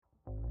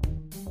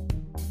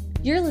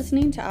You're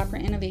listening to Opera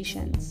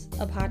Innovations,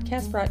 a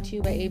podcast brought to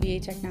you by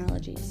ABA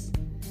Technologies.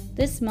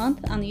 This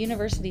month on the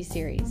University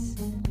Series,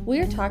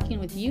 we are talking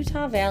with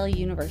Utah Valley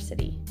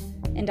University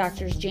and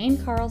Drs. Jane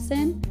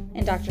Carlson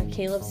and Dr.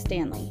 Caleb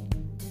Stanley.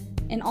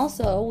 And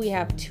also, we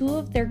have two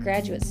of their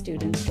graduate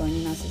students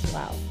joining us as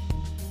well.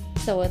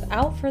 So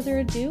without further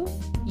ado,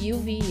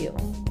 UVU.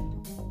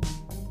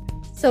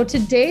 So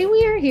today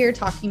we are here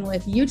talking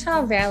with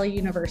Utah Valley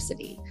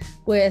University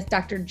with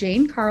Dr.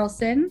 Jane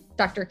Carlson,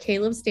 Dr.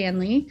 Caleb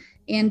Stanley,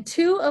 and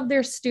two of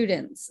their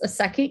students, a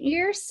second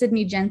year,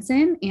 Sydney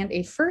Jensen, and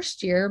a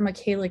first year,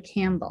 Michaela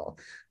Campbell.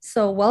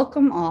 So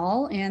welcome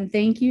all, and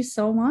thank you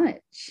so much.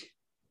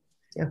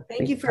 Yeah,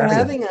 thank you for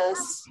having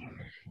us.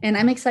 And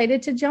I'm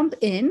excited to jump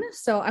in.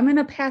 So I'm going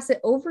to pass it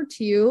over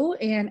to you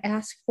and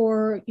ask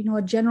for,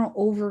 a general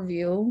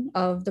overview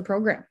of the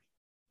program.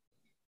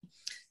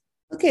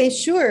 Okay,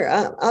 sure.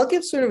 I'll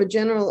give sort of a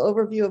general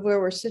overview of where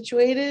we're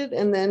situated,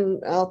 and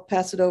then I'll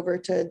pass it over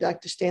to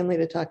Dr. Stanley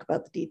to talk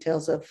about the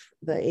details of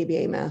the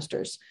ABA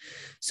Masters.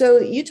 So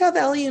Utah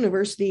Valley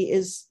University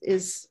is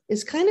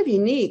kind of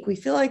unique. We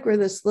feel like we're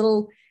this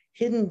little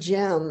hidden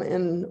gem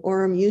in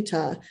Orem,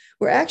 Utah.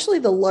 We're actually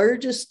the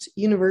largest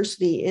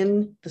university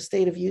in the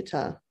state of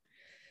Utah.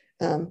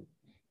 I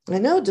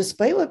know,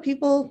 despite what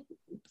people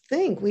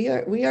think, we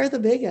are the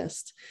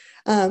biggest.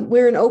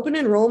 We're an open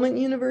enrollment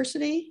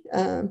university,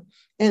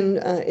 and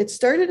it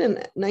started in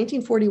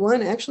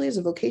 1941 actually as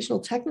a vocational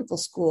technical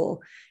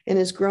school and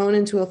has grown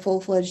into a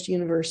full-fledged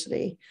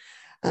university.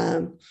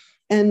 And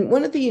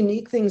one of the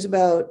unique things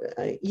about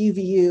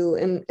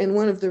UVU, and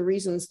one of the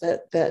reasons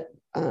that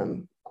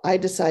I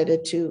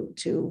decided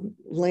to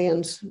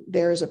land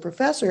there as a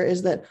professor,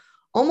 is that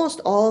almost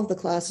all of the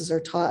classes are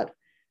taught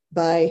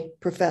by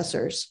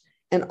professors,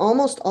 and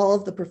almost all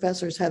of the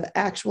professors have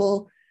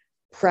actual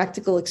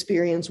practical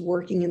experience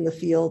working in the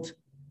field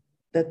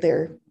that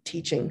they're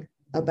teaching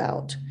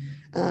about.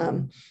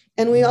 And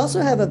we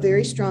also have a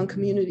very strong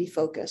community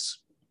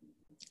focus.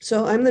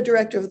 So I'm the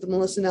director of the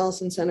Melissa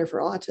Nelson Center for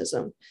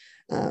Autism,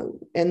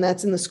 and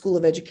that's in the School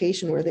of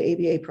Education where the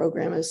ABA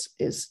program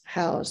is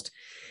housed.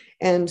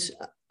 And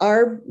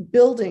our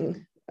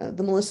building,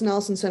 the Melissa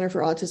Nelson Center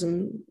for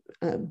Autism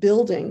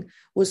building,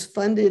 was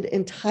funded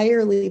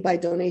entirely by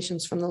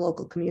donations from the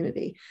local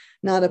community.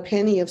 Not a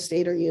penny of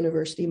state or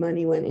university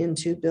money went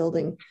into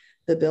building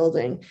the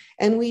building.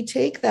 And we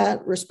take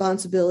that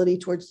responsibility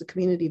towards the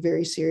community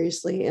very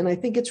seriously. And I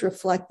think it's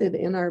reflected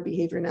in our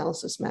behavior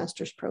analysis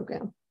master's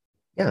program.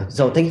 Yeah,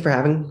 so thank you for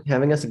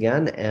having us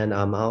again. And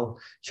I'll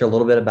share a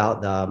little bit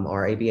about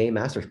our ABA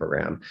master's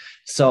program.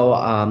 So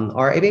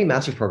our ABA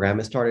master's program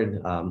has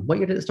started, what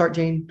year did it start,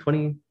 Jane?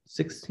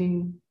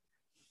 2016?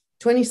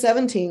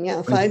 2017,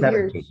 yeah, 5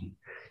 years.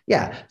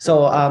 Yeah,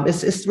 so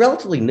it's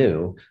relatively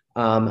new,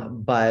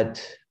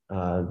 but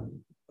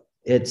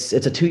it's a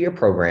 2-year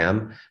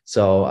program.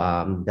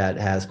 So that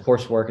has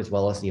coursework as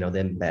well as, the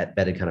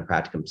embedded kind of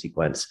practicum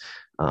sequence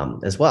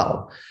as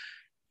well.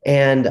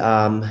 And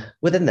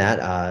within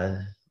that,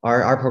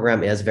 our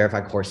program is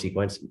verified course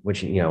sequence,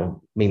 which,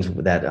 means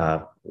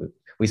that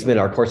we submit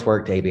our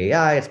coursework to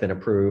ABAI, it's been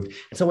approved.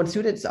 And so when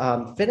students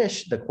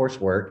finish the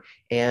coursework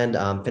and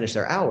finish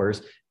their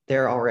hours,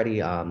 they're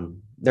already,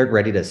 they're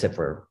ready to sit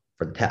for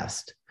the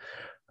test.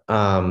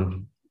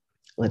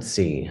 Let's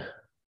see.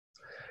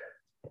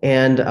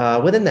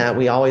 And within that,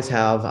 we always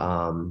have,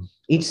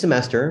 each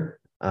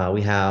semester,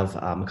 we have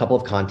a couple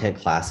of content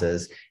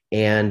classes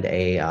and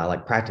a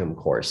practicum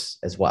course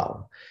as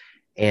well.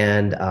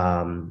 And,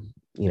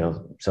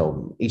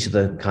 so each of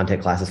the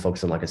content classes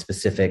focus on a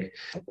specific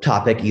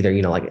topic, either,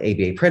 like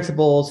ABA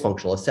principles,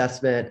 functional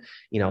assessment,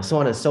 so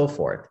on and so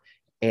forth.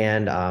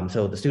 And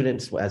so the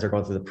students, as they're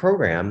going through the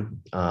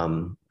program,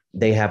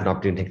 they have an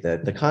opportunity to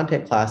take the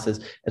content classes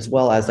as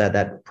well as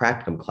that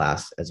practicum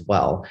class as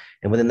well.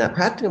 And within that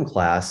practicum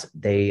class,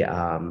 they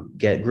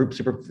get group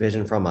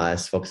supervision from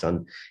us, focused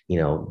on,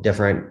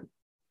 different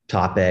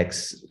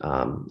topics,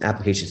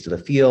 applications to the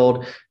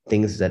field,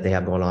 things that they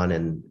have going on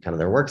in kind of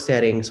their work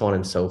setting, so on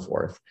and so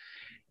forth.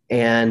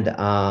 And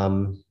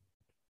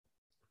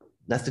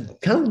that's the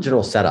kind of the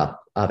general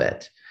setup of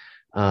it.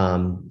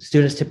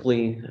 Students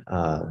typically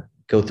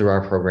go through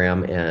our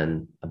program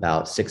in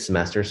about 6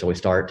 semesters. So we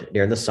start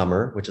during the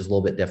summer, which is a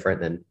little bit different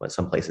than what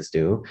some places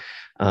do.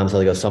 So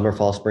they go summer,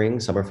 fall, spring,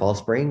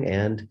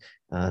 and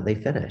they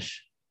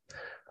finish.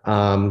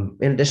 In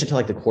addition to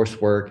the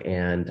coursework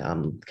and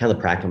kind of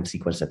the practicum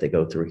sequence that they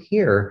go through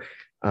here,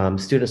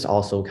 students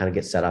also kind of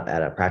get set up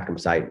at a practicum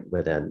site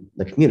within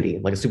the community,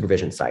 like a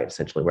supervision site,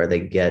 essentially, where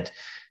they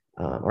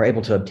are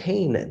able to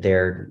obtain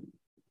their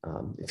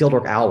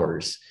fieldwork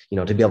hours,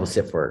 to be able to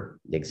sit for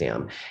the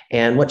exam.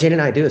 And what Jane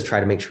and I do is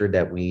try to make sure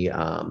that we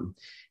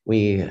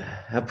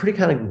have pretty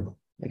kind of,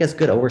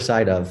 good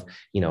oversight of,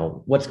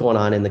 what's going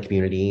on in the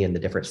community and the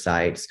different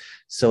sites,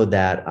 so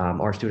that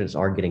our students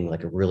are getting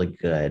a really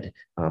good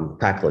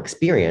practical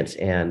experience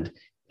and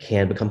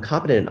can become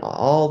competent in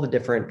all the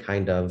different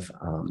kind of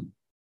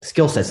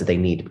skill sets that they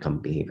need to become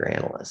a behavior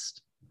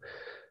analyst.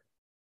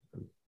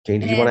 Jane,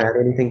 did you want to add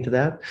anything to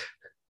that?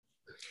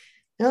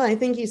 No, I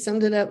think you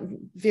summed it up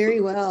very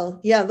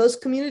well. Yeah, those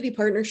community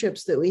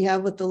partnerships that we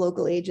have with the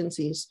local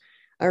agencies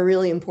are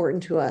really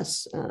important to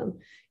us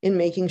in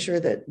making sure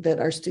that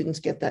our students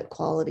get that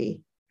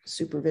quality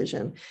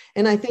supervision.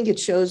 And I think it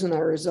shows in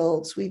our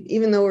results.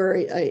 Even though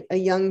we're a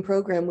young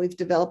program, we've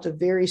developed a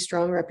very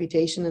strong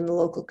reputation in the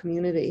local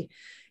community.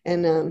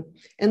 And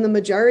the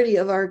majority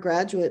of our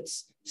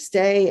graduates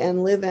stay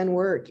and live and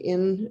work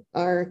in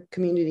our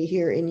community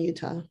here in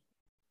Utah.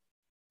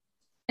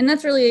 And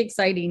that's really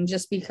exciting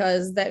just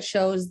because that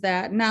shows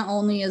that not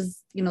only is,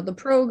 the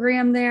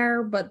program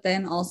there, but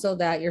then also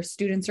that your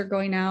students are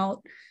going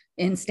out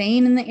and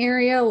staying in the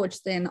area,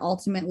 which then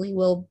ultimately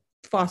will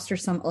foster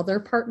some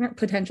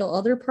potential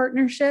other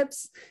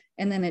partnerships.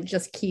 And then it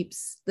just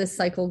keeps this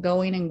cycle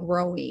going and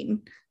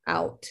growing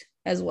out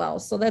as well.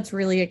 So that's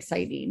really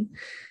exciting.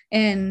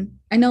 And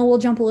I know we'll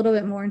jump a little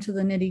bit more into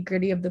the nitty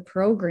gritty of the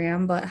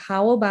program, but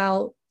how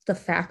about the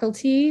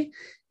faculty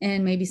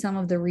and maybe some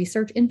of the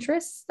research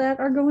interests that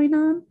are going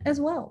on as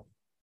well?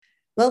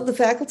 Well, the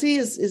faculty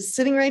is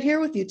sitting right here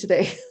with you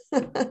today.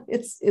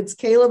 It's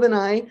Caleb and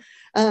I.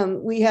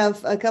 We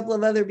have a couple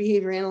of other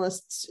behavior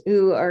analysts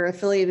who are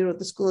affiliated with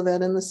the School of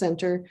Ed and the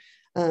center.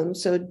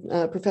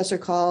 Professor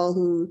Call,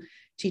 who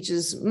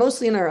teaches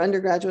mostly in our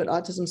undergraduate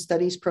autism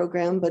studies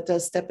program, but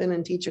does step in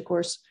and teach a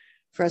course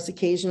for us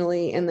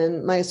occasionally. And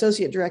then my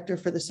associate director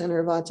for the Center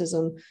of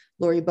Autism,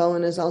 Lori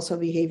Bowen, is also a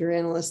behavior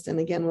analyst, and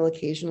again, will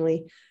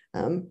occasionally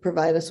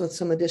provide us with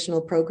some additional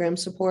program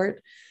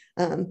support.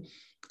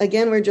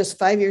 Again, we're just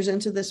 5 years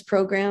into this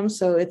program,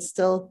 so it's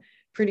still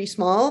pretty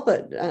small,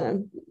 but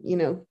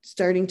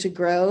starting to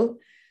grow.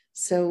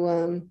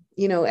 So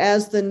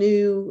as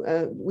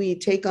we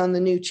take on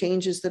the new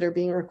changes that are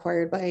being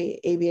required by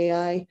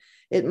ABAI,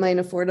 it might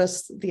afford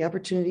us the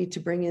opportunity to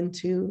bring in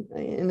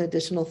an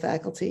additional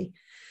faculty.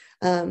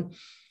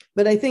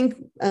 But I think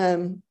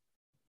Caleb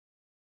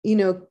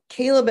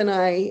and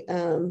I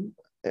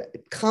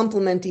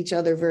complement each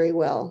other very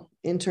well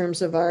in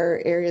terms of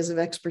our areas of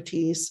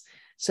expertise.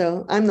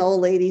 So I'm the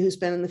old lady who's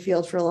been in the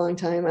field for a long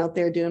time out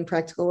there doing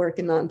practical work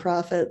in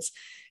nonprofits.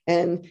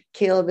 And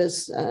Caleb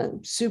is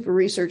super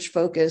research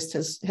focused,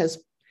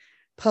 has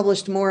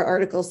published more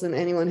articles than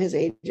anyone his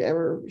age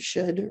ever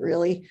should,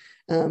 really,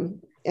 and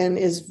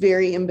is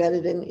very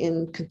embedded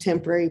in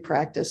contemporary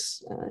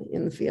practice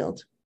in the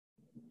field.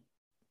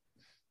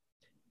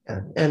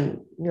 Yeah.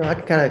 And, I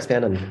can kind of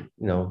expand on,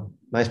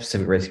 my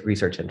specific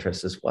research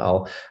interests as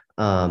well.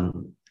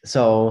 As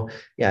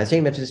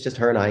Jane mentioned, it's just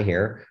her and I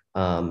here.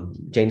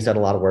 Jane's done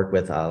a lot of work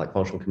with like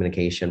functional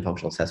communication,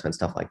 functional assessment,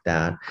 stuff like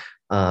that.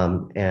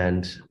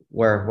 And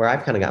where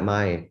I've kind of got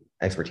my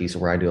expertise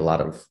and where I do a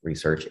lot of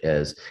research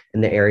is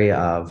in the area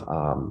of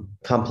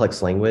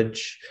complex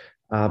language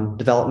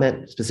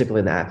development, specifically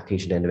in the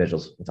application to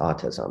individuals with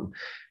autism.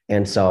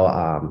 And so,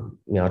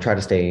 I try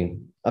to stay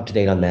up to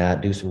date on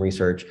that, do some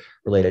research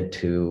related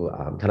to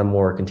kind of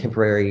more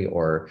contemporary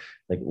or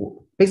like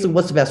basically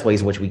what's the best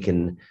ways in which we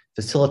can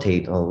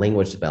facilitate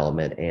language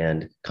development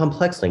and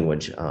complex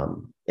language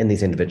in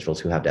these individuals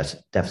who have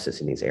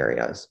deficits in these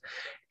areas.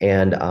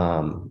 And,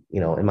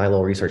 in my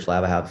little research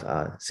lab, I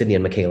have Sydney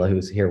and Michaela,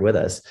 who's here with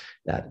us,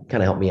 that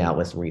kind of help me out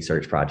with some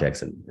research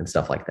projects and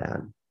stuff like that.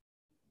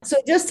 So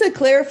just to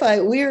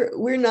clarify,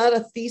 we're not a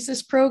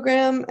thesis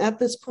program at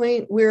this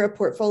point. We're a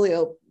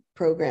portfolio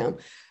program.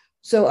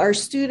 So our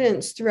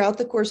students, throughout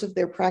the course of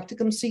their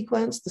practicum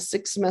sequence, the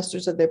 6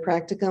 semesters of their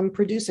practicum,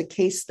 produce a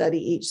case study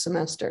each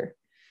semester.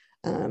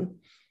 And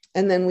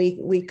then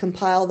we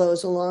compile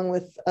those along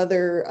with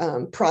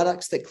other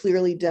products that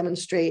clearly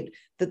demonstrate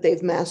that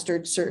they've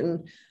mastered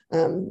certain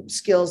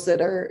skills that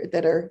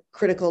are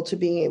critical to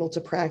being able to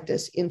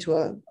practice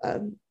into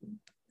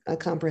a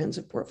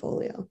comprehensive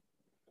portfolio.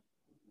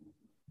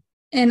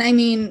 And I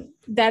mean,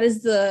 that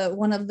is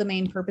one of the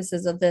main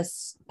purposes of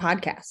this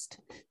podcast,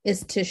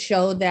 is to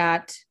show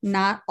that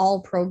not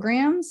all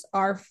programs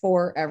are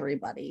for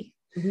everybody.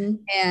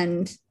 Mm-hmm.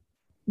 And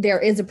there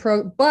is a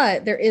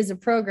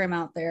program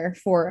out there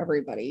for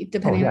everybody,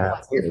 depending on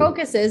what your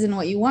focus is and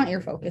what you want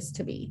your focus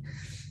to be.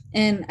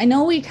 And I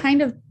know we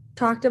kind of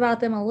talked about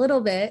them a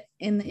little bit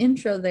in the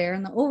intro there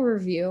in the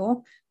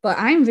overview, but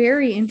I'm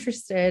very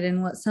interested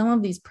in what some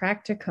of these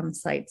practicum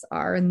sites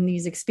are and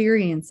these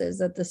experiences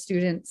that the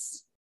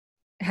students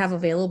have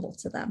available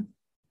to them.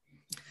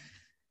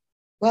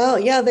 Well,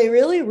 yeah, they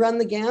really run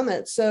the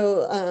gamut.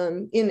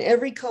 So in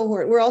every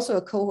cohort, we're also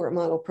a cohort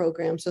model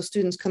program. So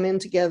students come in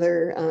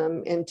together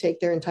and take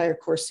their entire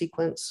course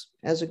sequence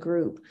as a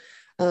group.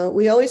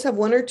 We always have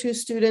 1 or 2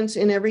 students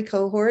in every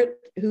cohort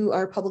who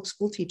are public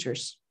school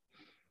teachers,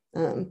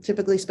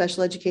 typically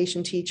special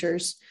education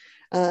teachers.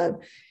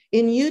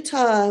 In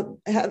Utah,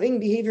 having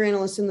behavior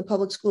analysts in the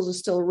public schools is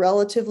still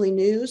relatively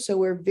new. So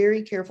we're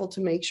very careful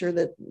to make sure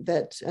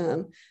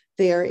that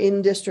they are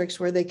in districts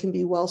where they can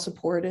be well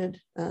supported.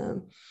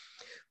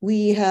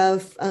 We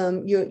have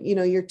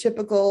your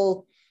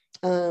typical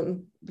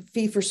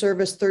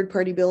fee-for-service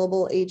third-party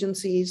billable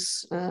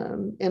agencies,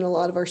 and a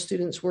lot of our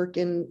students work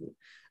in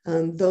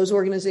those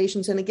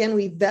organizations. And again,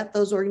 we vet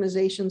those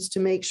organizations to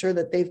make sure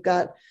that they've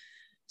got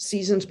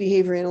seasoned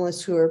behavior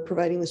analysts who are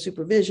providing the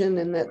supervision,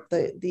 and that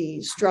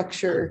the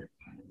structure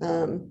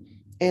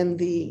and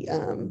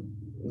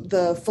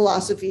the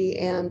philosophy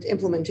and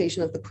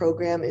implementation of the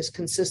program is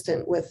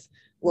consistent with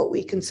what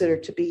we consider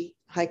to be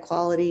high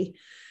quality.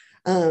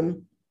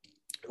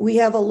 We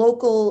have a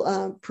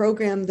local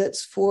program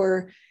that's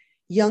for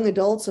young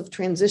adults of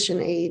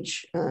transition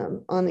age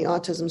on the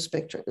autism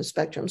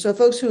spectrum. So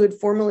folks who would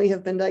formerly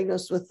have been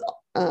diagnosed with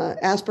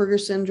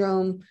Asperger's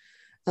syndrome,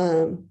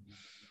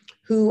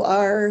 who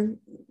are,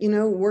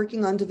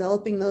 working on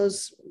developing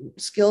those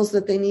skills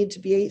that they need to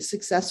be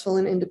successful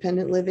in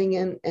independent living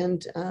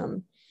and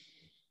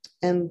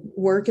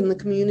work in the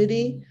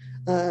community.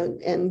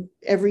 And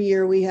every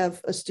year we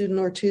have a student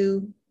or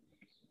two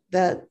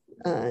that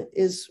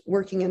is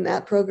working in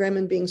that program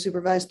and being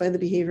supervised by the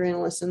behavior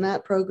analysts in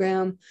that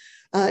program.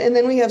 And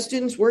then we have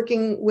students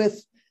working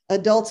with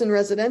adults in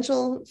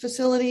residential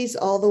facilities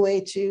all the way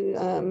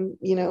to,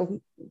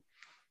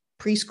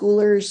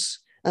 preschoolers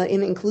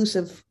in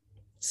inclusive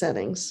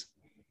settings.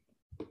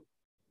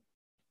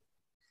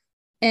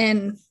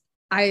 And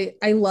I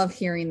love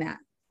hearing that,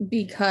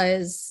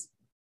 because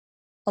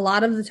a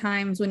lot of the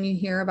times when you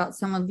hear about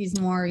some of these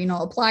more,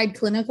 applied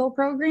clinical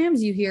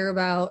programs, you hear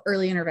about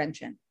early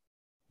intervention,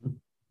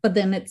 but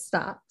then it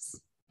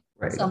stops.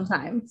 Right.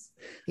 Sometimes.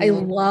 Yeah. I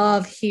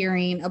love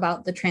hearing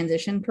about the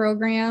transition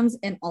programs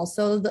and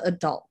also the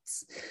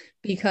adults,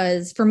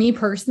 because for me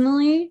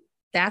personally,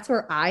 that's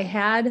where I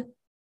had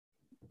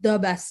the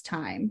best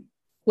time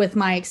with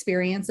my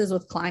experiences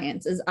with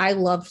clients. Is I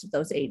loved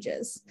those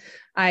ages.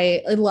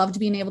 I loved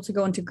being able to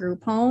go into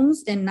group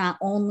homes and not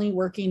only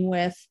working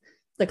with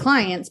the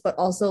clients, but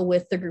also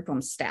with the group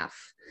home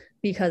staff,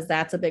 because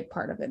that's a big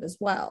part of it as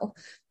well.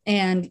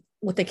 And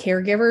with the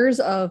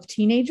caregivers of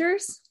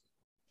teenagers,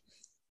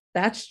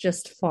 that's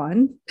just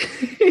fun.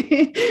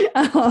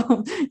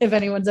 If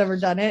anyone's ever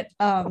done it,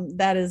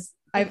 that is,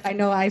 I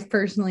know I've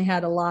personally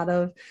had a lot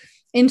of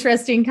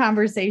interesting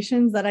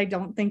conversations that I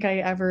don't think I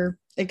ever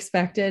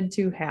expected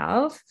to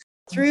have.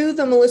 Through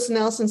the Melissa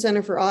Nelson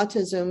Center for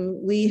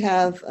Autism, we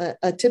have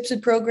a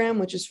TIPSID program,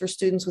 which is for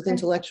students with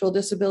intellectual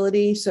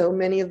disability. So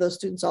many of those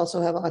students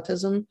also have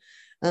autism.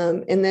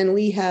 And then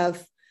we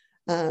have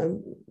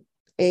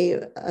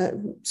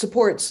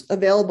supports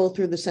available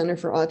through the Center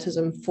for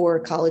Autism for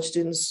college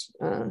students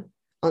on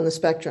the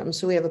spectrum.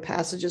 So we have a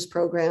Passages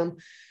program,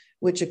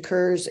 which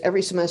occurs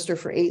every semester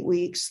for 8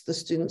 weeks. The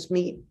students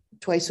meet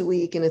twice a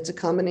week, and it's a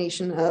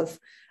combination of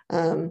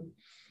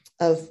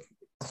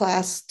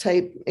class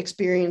type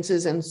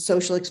experiences and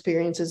social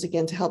experiences,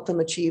 again, to help them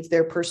achieve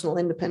their personal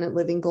independent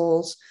living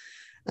goals.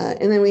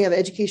 And then we have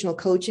educational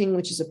coaching,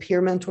 which is a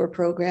peer mentor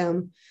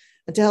program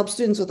to help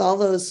students with all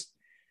those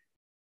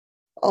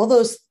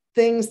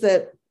things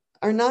that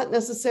are not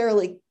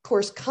necessarily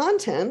course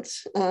content,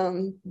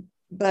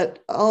 but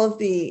all of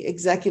the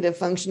executive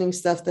functioning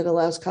stuff that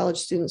allows college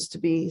students to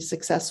be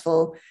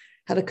successful,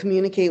 how to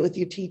communicate with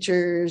your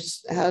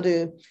teachers, how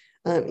to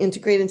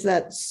integrate into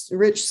that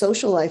rich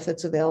social life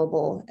that's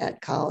available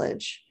at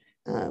college.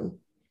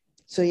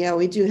 So yeah,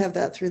 we do have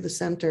that through the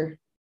center.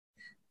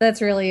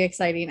 That's really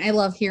exciting. I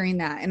love hearing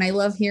that. And I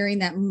love hearing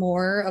that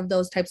more of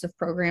those types of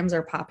programs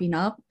are popping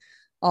up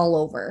all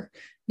over,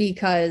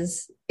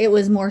 because it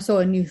was more so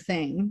a new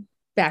thing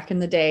back in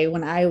the day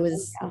when I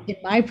was in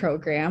my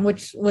program,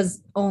 which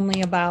was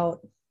only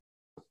about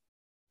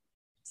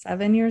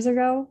 7 years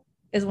ago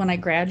is when I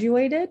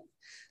graduated.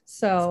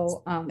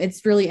 So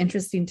it's really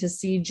interesting to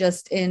see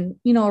just in,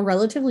 a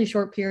relatively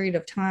short period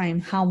of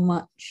time, how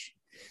much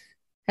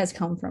has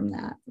come from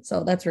that.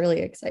 So that's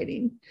really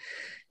exciting.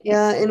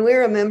 Yeah. And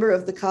we're a member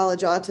of the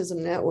College Autism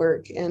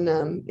Network.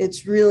 And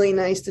it's really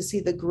nice to see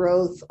the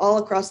growth all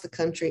across the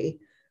country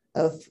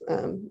of,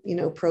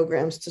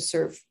 programs to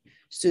serve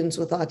students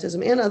with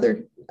autism and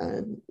other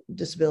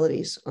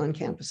disabilities on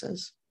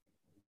campuses.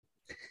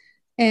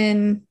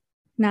 And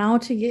now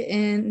to get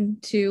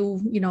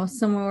into,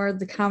 some more of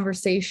the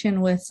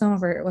conversation with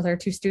with our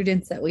two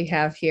students that we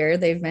have here.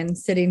 They've been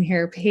sitting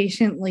here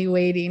patiently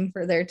waiting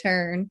for their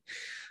turn.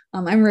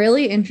 I'm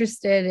really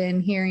interested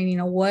in hearing,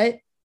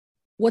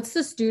 what's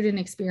the student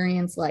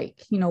experience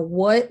like?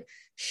 What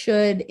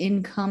should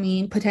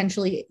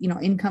potentially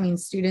incoming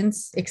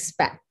students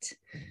expect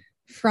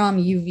from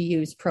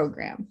UVU's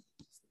program?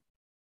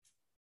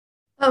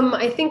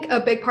 I think a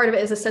big part of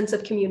it is a sense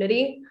of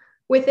community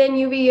within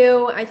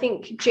UVU. I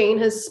think Jane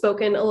has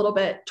spoken a little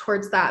bit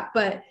towards that,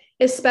 but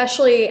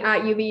especially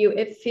at UVU,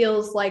 it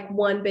feels like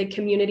one big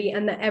community,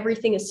 and that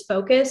everything is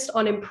focused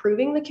on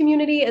improving the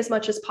community as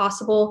much as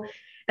possible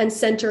and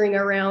centering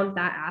around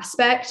that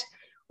aspect.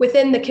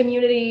 Within the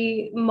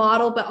community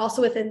model, but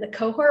also within the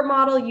cohort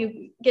model,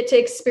 you get to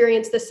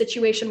experience the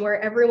situation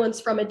where everyone's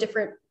from a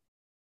different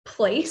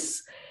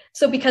place.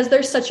 So because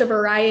there's such a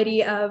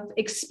variety of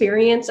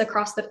experience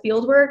across the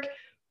fieldwork,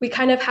 we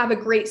kind of have a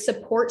great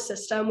support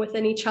system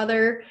within each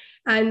other.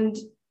 And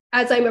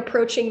as I'm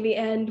approaching the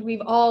end,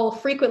 we've all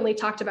frequently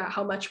talked about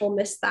how much we'll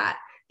miss that.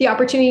 The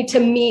opportunity to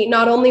meet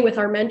not only with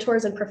our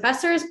mentors and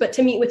professors, but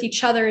to meet with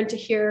each other and to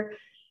hear,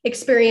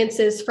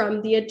 experiences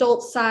from the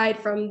adult side,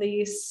 from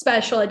the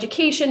special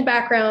education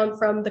background,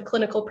 from the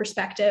clinical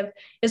perspective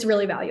is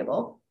really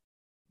valuable.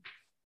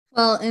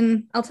 Well,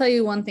 and I'll tell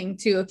you one thing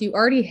too, if you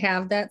already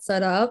have that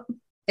set up,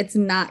 it's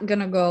not going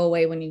to go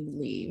away when you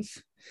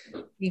leave,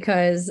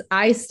 because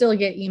I still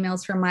get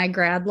emails from my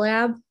grad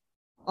lab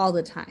all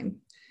the time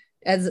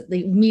as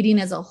the meeting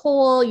as a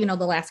whole,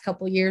 the last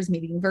couple of years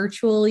meeting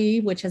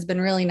virtually, which has been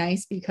really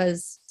nice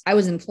because I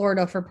was in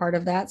Florida for part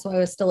of that. So I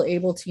was still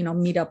able to,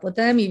 meet up with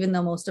them, even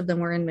though most of them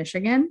were in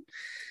Michigan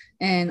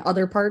and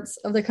other parts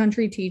of the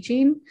country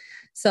teaching.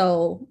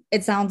 So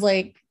it sounds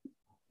like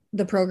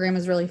the program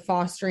is really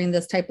fostering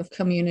this type of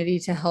community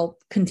to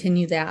help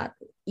continue that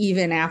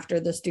even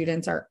after the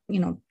students are,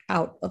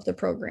 out of the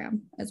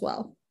program as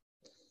well.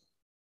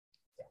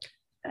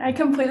 I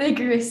completely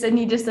agree with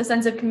Sydney, just a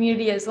sense of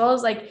community, as well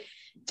as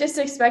just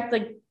to expect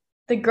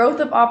the growth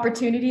of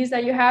opportunities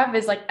that you have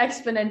is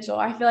exponential.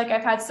 I feel like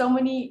I've had so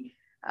many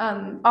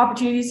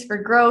opportunities for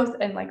growth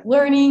and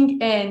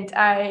learning, and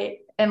I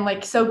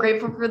am so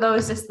grateful for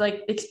those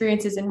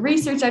experiences in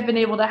research I've been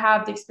able to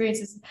have, the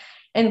experiences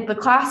in the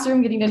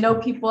classroom, getting to know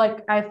people.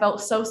 I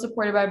felt so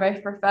supported by my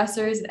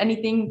professors.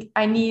 Anything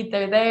I need,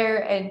 they're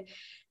there. And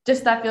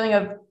just that feeling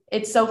of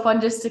it's so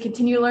fun just to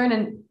continue to learn,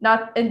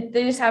 and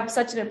they just have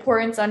such an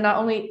importance on not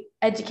only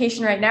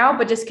education right now,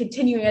 but just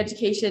continuing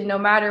education, no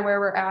matter where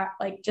we're at,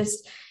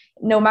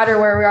 no matter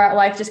where we are at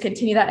life, just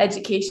continue that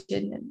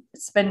education. And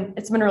it's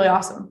been really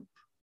awesome.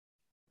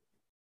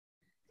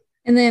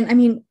 And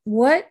then,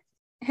 what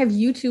have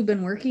you two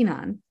been working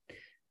on?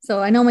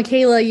 So I know,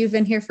 Michaela, you've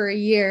been here for a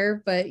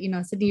year, but,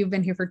 Sydney, you've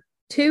been here for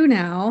 2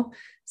 now.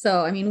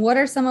 So, what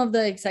are some of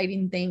the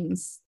exciting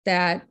things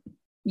that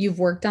you've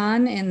worked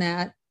on and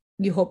that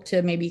you hope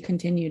to maybe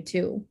continue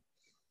to?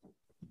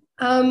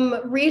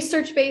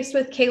 Research-based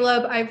with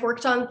Caleb, I've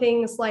worked on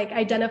things like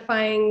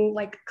identifying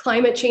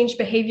climate change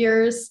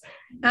behaviors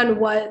and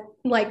what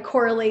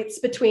correlates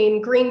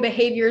between green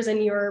behaviors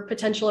and your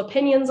potential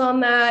opinions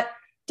on that.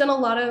 Done a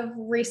lot of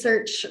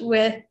research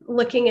with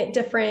looking at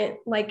different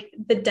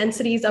the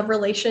densities of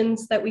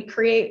relations that we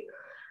create.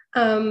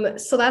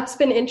 So that's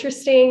been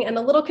interesting and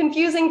a little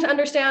confusing to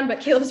understand, but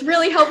Caleb's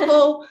really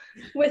helpful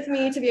with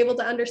me to be able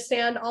to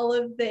understand all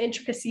of the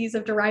intricacies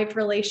of derived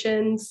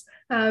relations.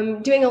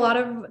 Doing a lot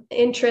of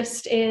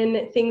interest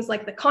in things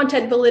like the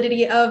content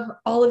validity of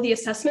all of the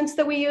assessments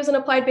that we use in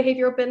applied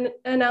behavioral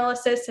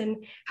analysis,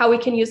 and how we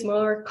can use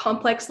more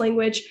complex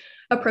language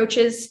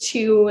approaches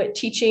to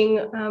teaching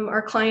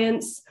our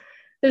clients.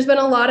 There's been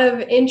a lot of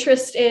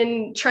interest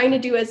in trying to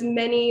do as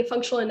many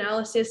functional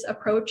analysis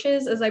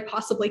approaches as I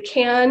possibly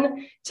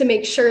can to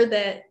make sure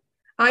that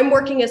I'm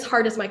working as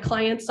hard as my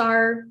clients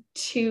are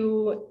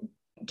to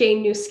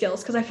gain new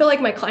skills, because I feel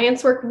like my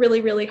clients work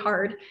really, really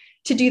hard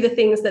to do the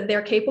things that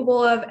they're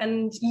capable of.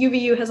 And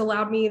UVU has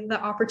allowed me the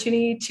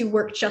opportunity to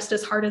work just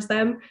as hard as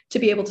them to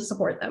be able to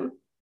support them.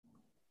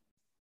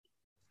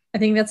 I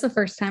think that's the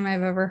first time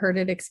I've ever heard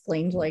it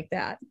explained like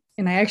that.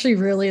 And I actually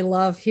really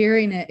love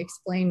hearing it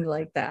explained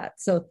like that.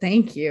 So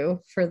thank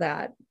you for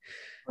that.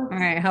 All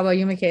right. How about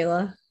you,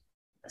 Michaela?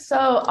 So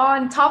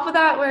on top of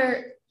that,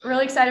 we're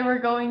really excited. We're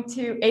going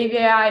to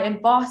ABAI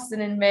in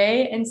Boston in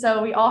May. And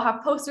so we all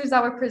have posters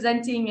that we're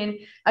presenting, and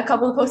a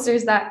couple of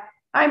posters that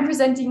I'm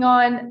presenting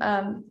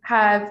on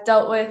have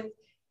dealt with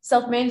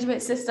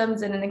self-management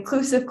systems in an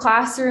inclusive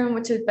classroom,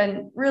 which has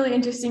been really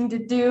interesting to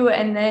do.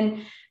 And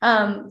then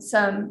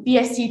some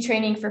BST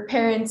training for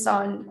parents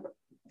on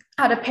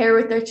how to pair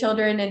with their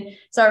children. And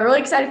so I'm really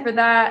excited for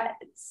that.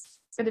 It's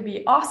going to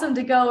be awesome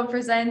to go and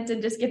present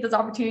and just get those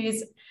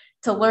opportunities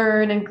to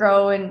learn and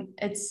grow. And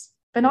it's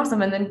been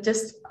awesome. And then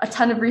just a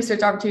ton of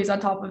research opportunities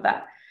on top of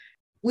that.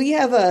 We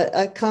have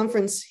a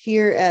conference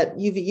here at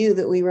UVU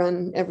that we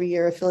run every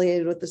year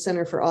affiliated with the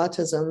Center for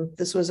Autism.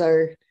 This was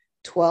our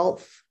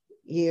 12th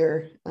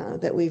year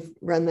that we've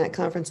run that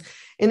conference,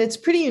 and it's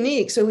pretty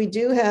unique. So we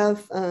do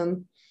have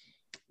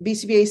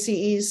BCBA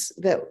CEs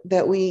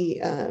that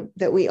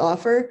we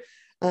offer,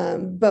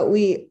 but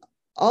we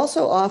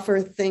also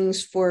offer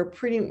things for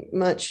pretty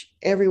much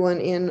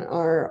everyone in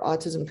our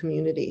autism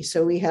community.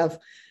 So we have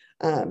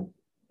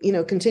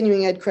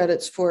continuing ed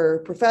credits for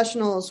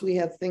professionals. We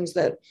have things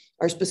that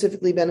are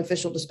specifically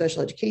beneficial to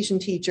special education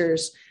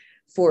teachers,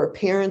 for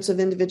parents of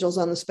individuals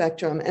on the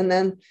spectrum, and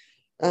then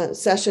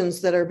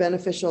sessions that are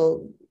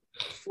beneficial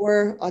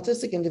for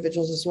autistic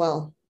individuals as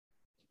well.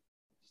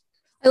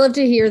 I love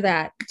to hear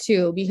that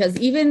too, because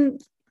even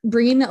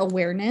bringing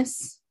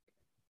awareness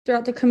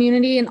throughout the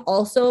community and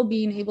also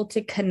being able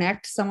to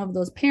connect some of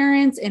those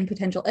parents and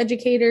potential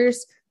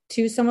educators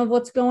to some of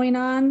what's going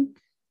on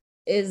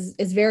is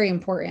very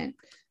important.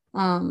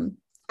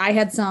 I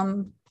had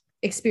some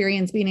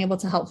experience being able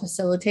to help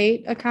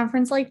facilitate a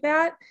conference like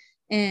that.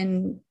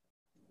 And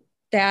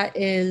that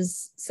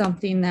is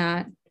something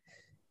that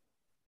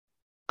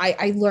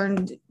I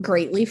learned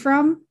greatly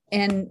from,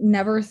 and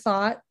never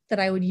thought that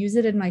I would use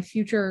it in my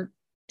future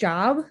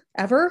job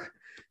ever.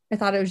 I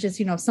thought it was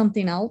just,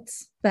 something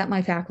else that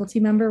my faculty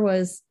member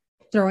was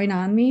throwing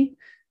on me,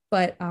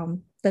 but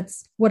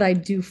that's what I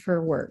do for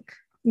work.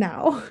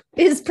 now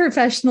is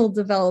professional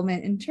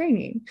development and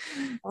training.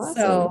 Awesome.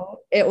 So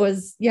it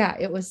was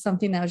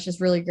something that was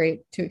just really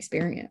great to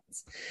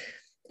experience.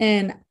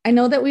 And I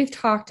know that we've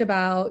talked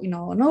about, an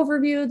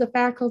overview, the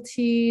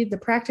faculty, the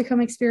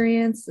practicum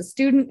experience, the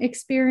student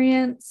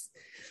experience.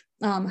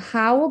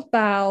 How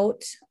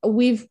about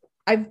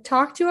I've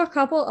talked to a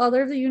couple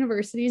other of the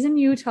universities in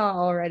Utah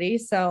already.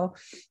 So,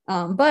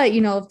 but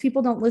if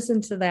people don't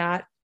listen to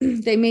that,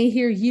 they may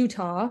hear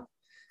Utah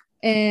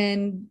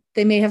and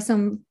they may have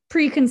some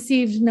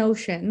preconceived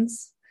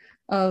notions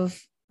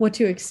of what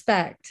to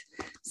expect.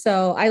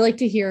 So I like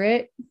to hear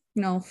it,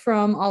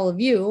 from all of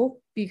you,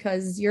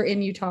 because you're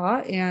in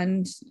Utah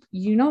and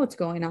what's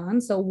going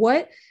on. So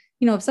what,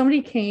 if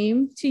somebody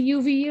came to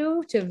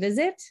UVU to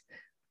visit,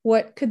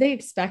 what could they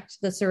expect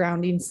the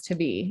surroundings to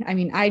be? I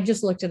mean, I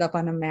just looked it up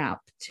on a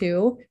map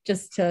too,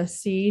 just to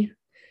see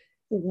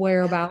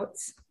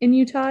whereabouts in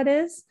Utah it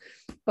is.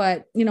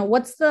 But,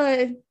 what's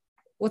the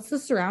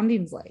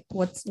surroundings like?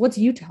 What's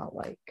Utah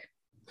like?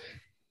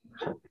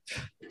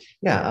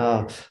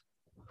 Yeah.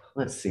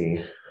 Let's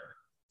see.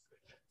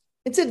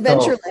 It's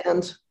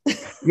Adventureland.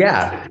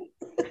 Yeah.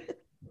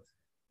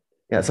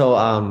 Yeah.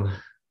 So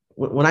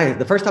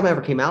the first time I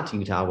ever came out to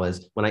Utah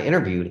was when I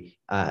interviewed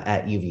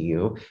at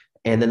UVU.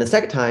 And then the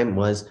second time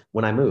was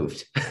when I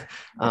moved.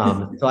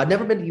 So I'd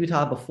never been to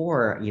Utah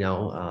before,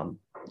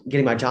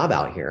 getting my job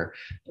out here.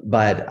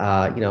 But,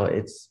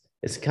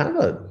 it's kind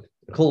of a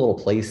cool little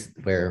place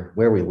where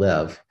we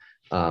live.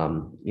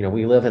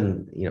 We live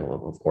in,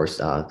 of course,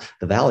 the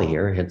Valley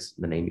here, hence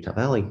the name Utah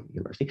Valley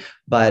University.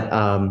 But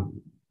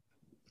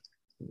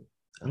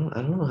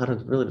I don't know how to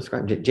really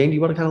describe it. Jane, do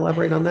you want to kind of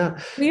elaborate on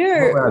that?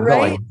 We're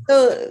right.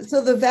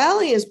 So the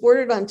valley is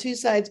bordered on two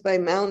sides by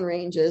mountain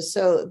ranges.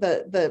 So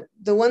the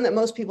one that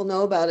most people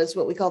know about is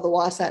what we call the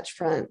Wasatch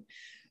Front,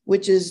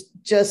 which is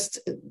just,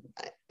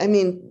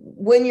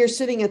 when you're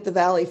sitting at the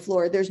valley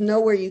floor, there's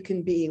nowhere you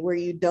can be where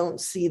you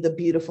don't see the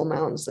beautiful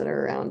mountains that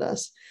are around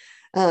us.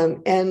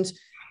 And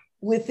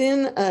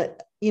within a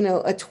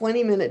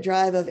 20-minute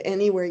drive of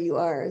anywhere you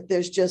are,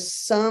 there's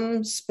just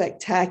some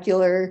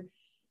spectacular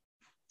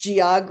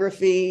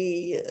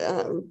geography,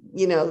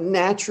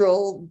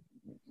 natural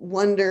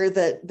wonder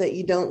that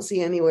you don't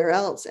see anywhere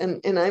else.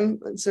 And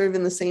I'm sort of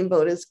in the same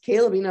boat as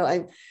Caleb.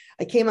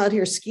 I came out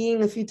here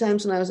skiing a few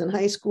times when I was in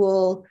high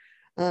school,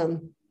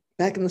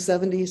 back in the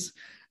 70s,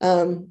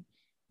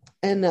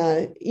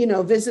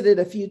 and visited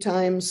a few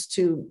times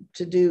to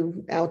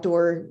do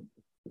outdoor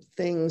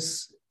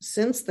things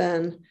since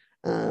then,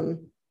 and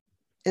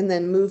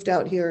then moved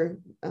out here,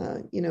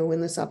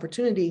 when this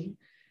opportunity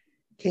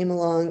came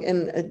along.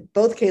 And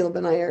both Caleb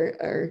and I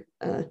are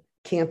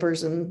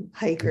campers and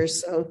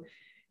hikers, so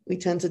we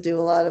tend to do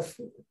a lot of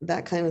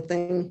that kind of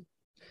thing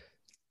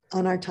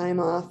on our time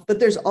off, but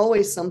there's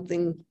always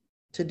something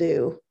to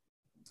do.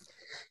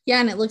 Yeah,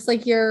 and it looks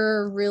like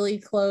you're really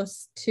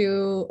close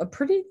to a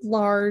pretty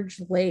large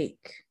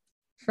lake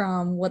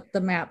from what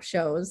the map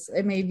shows.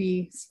 It may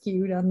be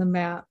skewed on the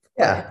map.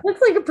 Yeah, it looks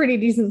like a pretty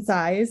decent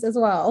size as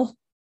well.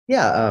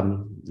 Yeah.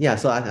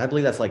 So I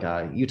believe that's like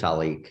a Utah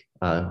Lake.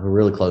 We're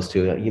really close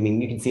to it. You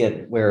can see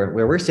it where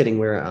we're sitting.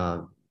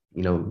 Where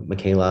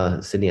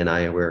Michaela, Sydney, and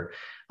I, we're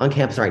on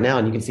campus right now,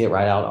 and you can see it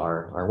right out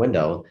our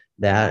window.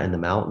 That and the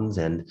mountains,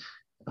 and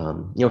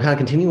kind of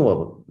continuing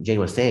what Jane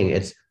was saying.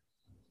 It's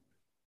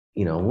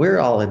we're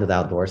all into the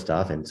outdoor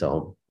stuff, and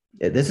so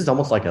this is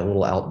almost like a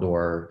little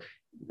outdoor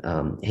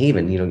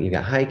haven. You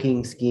got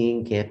hiking,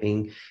 skiing,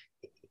 camping,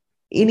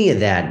 any of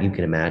that you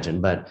can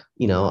imagine. But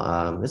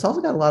it's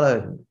also got a lot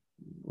of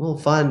little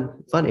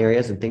fun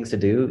areas and things to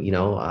do.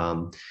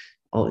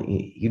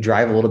 You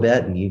drive a little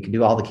bit and you can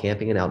do all the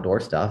camping and outdoor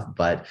stuff,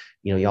 but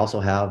you also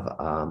have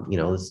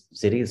the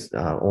cities,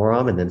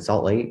 Orem, and then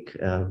Salt Lake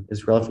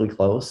is relatively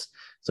close,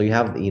 so you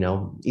have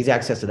easy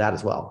access to that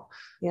as well.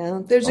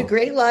 Yeah, there's a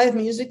great live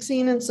music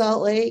scene in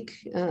Salt Lake.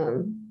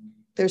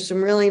 There's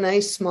some really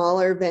nice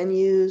smaller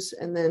venues,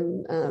 and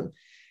then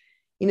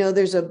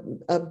there's a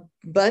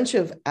bunch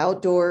of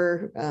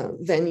outdoor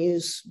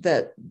venues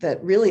that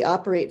really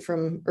operate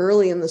from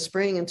early in the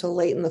spring until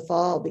late in the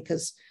fall,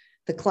 because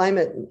the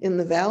climate in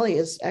the valley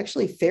is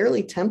actually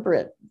fairly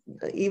temperate,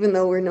 even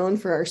though we're known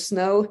for our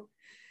snow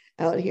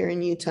out here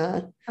in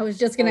Utah. I was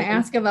just going to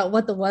ask about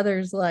what the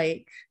weather's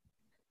like.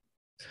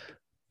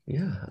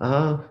 Yeah.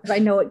 I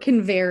know it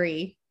can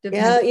vary.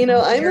 Yeah,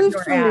 I moved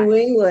from New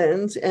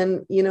England,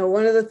 and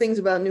one of the things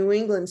about New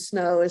England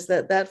snow is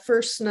that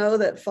first snow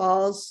that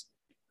falls,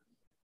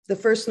 the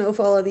first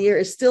snowfall of the year,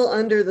 is still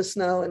under the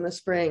snow in the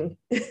spring.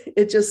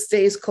 It just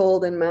stays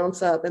cold and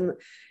mounts up, and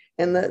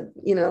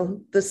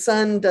the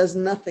sun does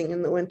nothing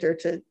in the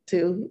winter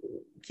to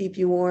keep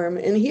you warm.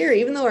 And here,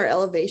 even though our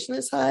elevation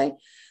is high,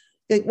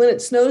 when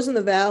it snows in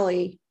the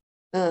valley,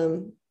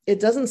 it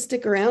doesn't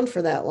stick around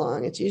for that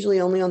long. It's usually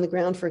only on the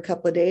ground for a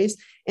couple of days.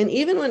 And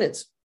even when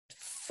it's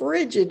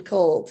frigid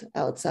cold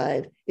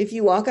outside, if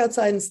you walk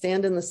outside and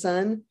stand in the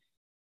sun,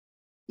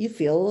 you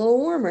feel a little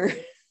warmer.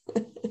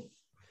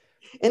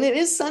 And it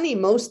is sunny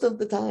most of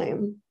the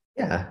time.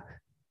 Yeah.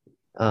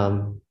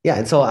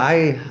 And so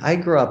I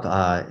grew up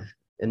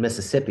in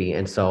Mississippi.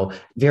 And so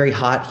very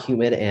hot,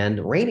 humid,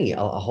 and rainy a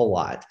whole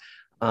lot.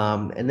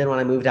 And then when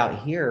I moved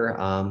out here,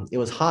 it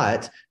was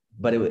hot,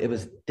 but it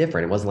was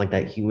different. It wasn't like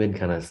that humid,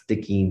 kind of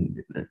sticky,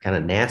 kind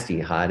of nasty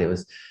hot. It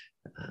was,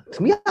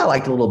 to me, I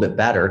liked it a little bit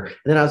better. And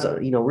then I was,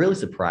 really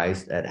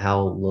surprised at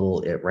how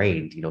little it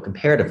rained,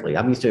 comparatively.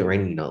 I'm used to it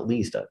raining, at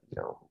least,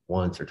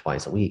 once or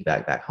twice a week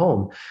back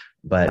home.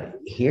 But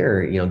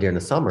here, during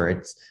the summer,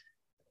 it's,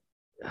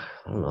 I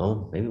don't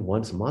know, maybe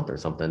once a month or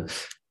something.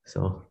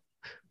 So,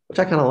 which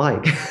I kind of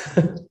like.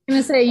 I'm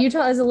gonna say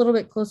Utah is a little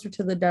bit closer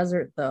to the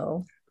desert,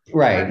 though.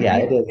 Right. Yeah,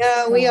 it is.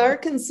 Yeah, we are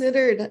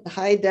considered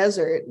high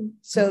desert.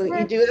 So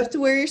you do have to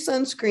wear your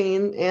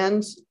sunscreen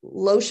and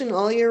lotion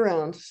all year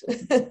round.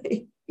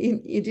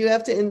 You do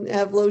have to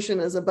have lotion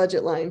as a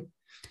budget line.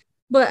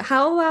 But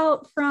how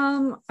about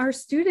from our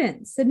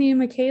students, Sydney and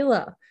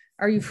Michaela?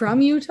 Are you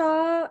from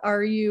Utah?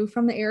 Are you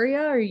from the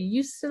area? Are you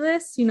used to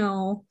this?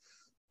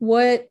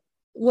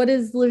 What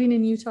is living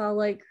in Utah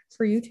like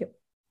for you two?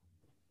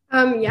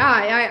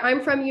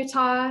 I'm from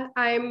Utah.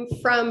 I'm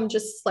from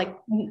just like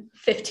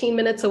 15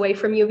 minutes away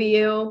from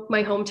UVU,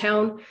 my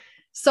hometown.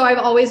 So I've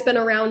always been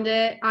around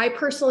it. I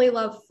personally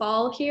love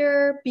fall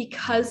here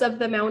because of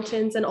the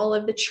mountains and all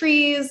of the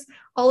trees.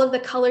 All of the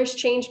colors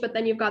change, but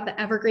then you've got the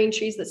evergreen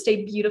trees that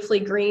stay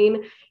beautifully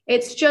green.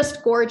 It's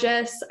just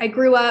gorgeous. I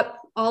grew up,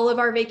 all of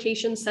our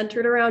vacations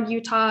centered around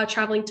Utah,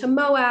 traveling to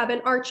Moab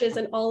and Arches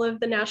and all of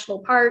the national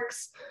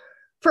parks.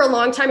 For a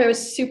long time, I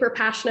was super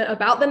passionate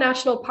about the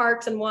national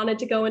parks and wanted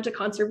to go into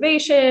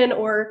conservation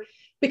or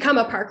become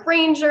a park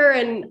ranger.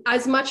 And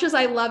as much as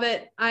I love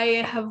it,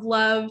 I have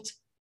loved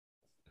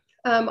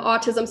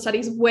autism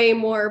studies way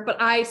more,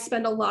 but I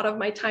spend a lot of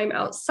my time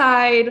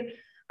outside.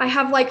 I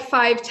have like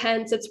 5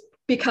 tents. It's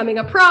becoming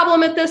a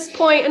problem at this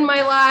point in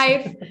my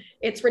life.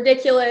 It's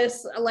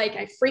ridiculous. Like,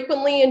 I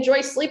frequently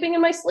enjoy sleeping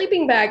in my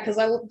sleeping bag because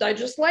I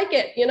just like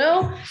it,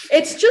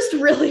 It's just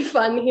really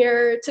fun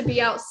here to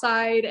be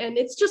outside, and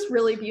it's just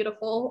really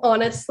beautiful.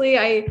 Honestly,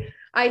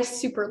 I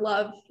super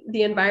love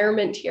the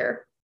environment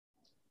here.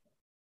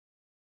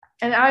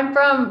 And I'm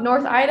from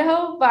North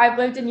Idaho, but I've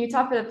lived in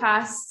Utah for the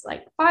past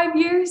 5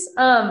 years.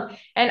 And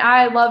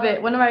I love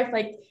it. One of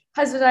my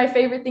husband and I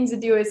favorite things to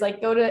do is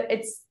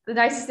it's the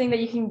nicest thing that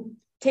you can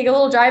take a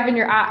little drive and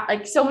you're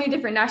at so many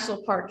different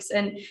national parks,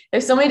 and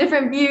there's so many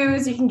different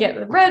views. You can get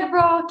the Red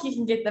Rock, you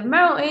can get the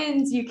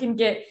mountains, you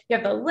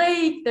have the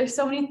lake. There's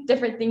so many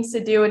different things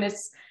to do. And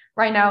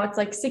right now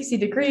it's 60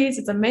 degrees.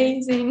 It's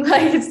amazing.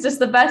 It's just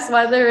the best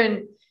weather.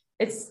 And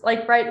it's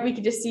we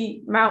could just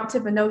see Mount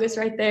Timpanogos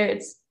right there.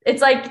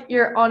 It's like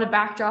you're on a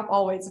backdrop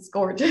always. It's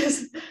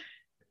gorgeous.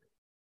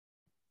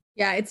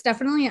 Yeah, it's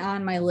definitely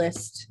on my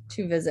list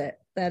to visit.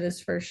 That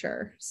is for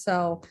sure.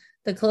 So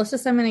the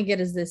closest I'm going to get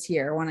is this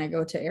year when I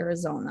go to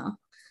Arizona.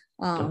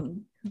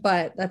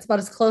 But that's about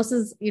as close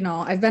as,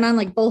 I've been on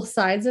both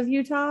sides of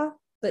Utah,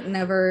 but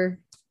never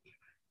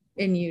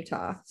in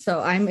Utah.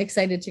 So I'm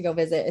excited to go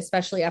visit,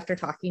 especially after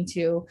talking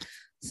to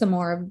some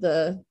more of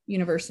the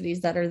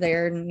universities that are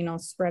there and,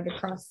 spread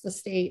across the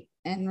state,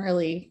 and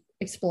really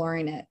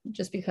exploring it,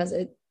 just because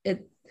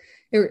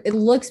it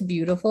looks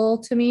beautiful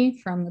to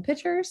me from the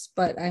pictures,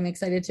 but I'm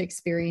excited to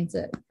experience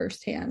it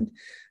firsthand.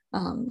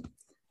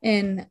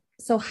 And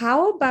so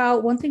how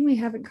about one thing we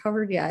haven't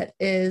covered yet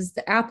is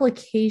the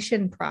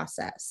application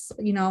process.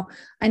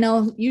 I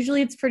know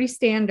usually it's pretty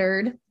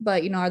standard,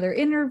 but, are there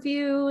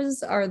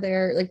interviews? Are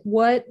there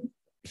what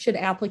should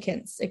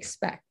applicants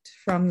expect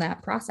from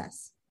that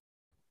process?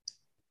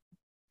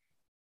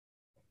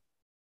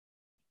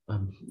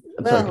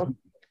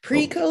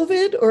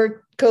 Pre-COVID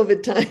or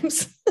COVID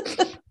times?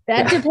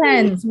 That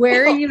depends.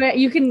 Where are you at?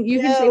 You can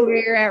say where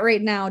you're at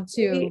right now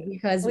too,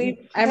 because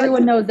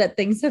everyone knows that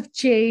things have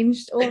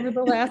changed over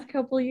the last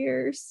couple of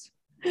years.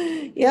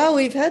 Yeah,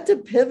 we've had to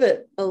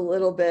pivot a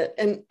little bit.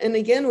 And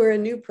again, we're a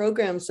new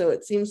program, so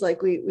it seems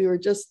like we were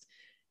just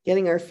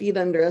getting our feet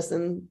under us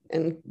and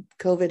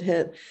COVID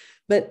hit.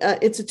 But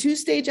it's a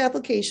 2-stage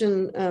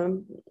application.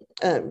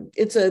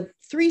 It's a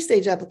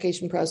 3-stage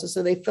application process.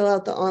 So they fill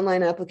out the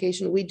online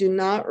application. We do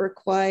not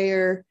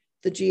require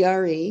the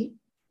GRE.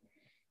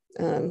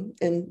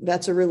 And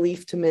that's a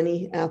relief to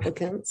many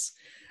applicants.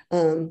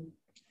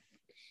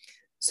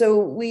 So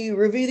we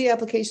review the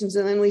applications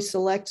and then we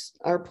select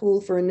our pool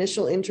for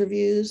initial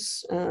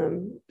interviews.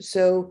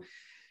 So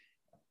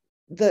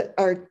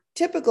our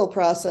typical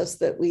process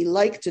that we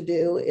like to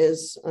do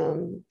is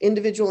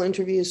individual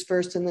interviews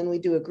first, and then we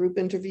do a group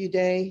interview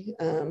day.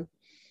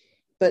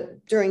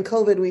 But during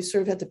COVID, we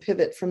sort of had to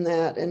pivot from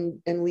that,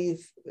 and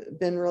we've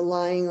been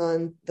relying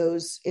on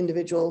those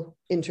individual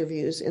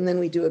interviews, and then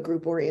we do a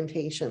group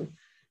orientation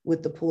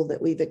with the pool that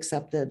we've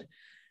accepted.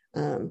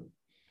 And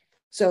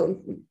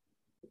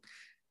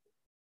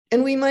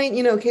we might,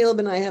 Caleb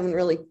and I haven't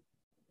really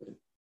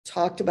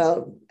talked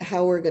about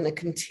how we're going to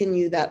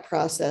continue that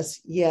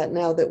process yet,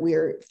 now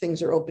that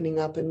things are opening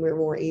up and we're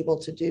more able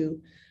to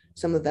do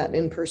some of that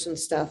in-person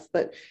stuff.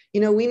 But,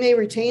 we may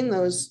retain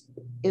those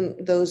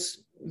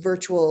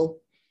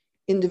virtual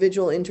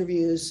individual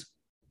interviews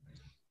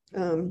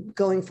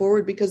going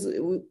forward, because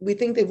we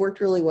think they've worked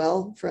really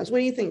well for us. What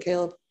do you think,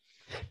 Caleb?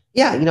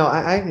 Yeah,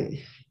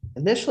 I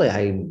initially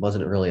I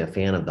wasn't really a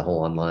fan of the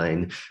whole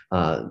online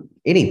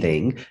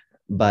anything,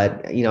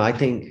 but I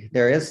think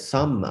there is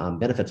some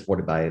benefits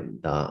afforded by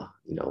the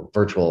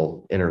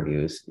virtual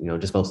interviews.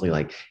 Just mostly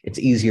like it's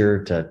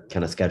easier to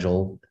kind of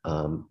schedule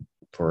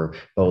for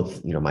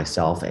both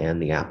myself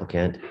and the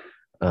applicant,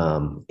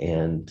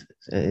 and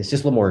it's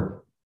just a little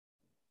more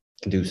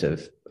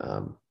conducive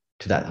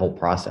to that whole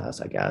process,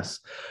 I guess.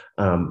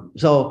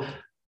 So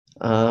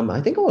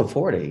I think going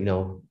forward,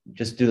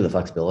 just due to the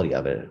flexibility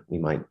of it, we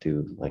might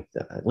do like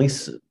at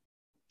least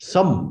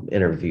some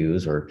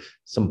interviews, or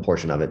some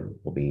portion of it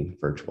will be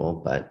virtual,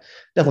 but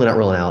definitely not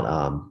ruling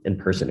out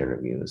in-person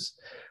interviews.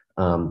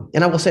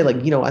 And I will say,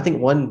 I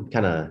think one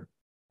kind of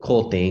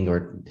cool thing,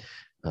 or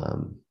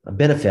a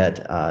benefit,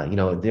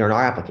 during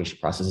our application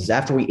process is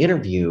after we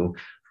interview,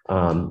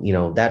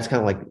 that's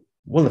kind of like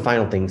one of the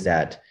final things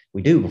that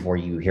we do before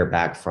you hear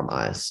back from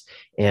us.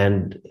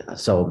 And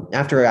so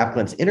after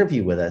applicants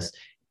interview with us,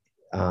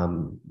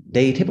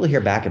 they typically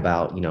hear back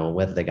about,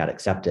 whether they got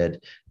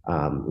accepted.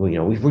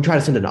 We try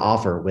to send an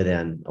offer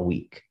within a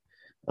week.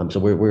 So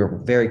we're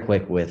very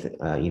quick with,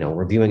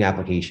 reviewing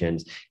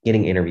applications,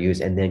 getting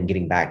interviews, and then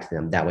getting back to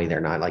them. That way they're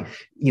not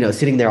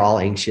sitting there all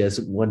anxious,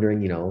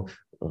 wondering,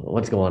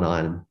 what's going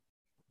on.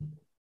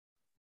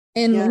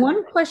 And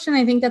one question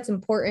I think that's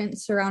important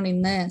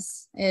surrounding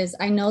this is,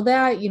 I know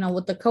that,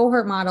 with the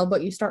cohort model,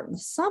 but you start in the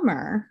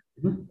summer,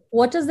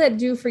 what does that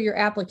do for your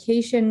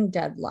application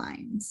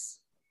deadlines?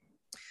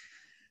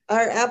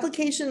 Our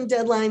application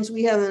deadlines,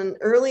 we have an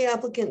early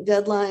applicant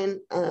deadline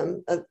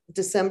of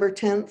December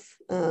 10th,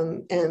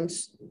 and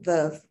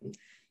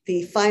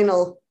the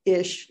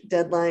final-ish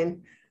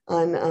deadline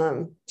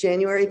on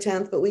January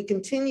 10th, but we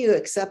continue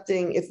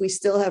accepting, if we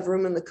still have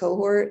room in the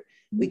cohort,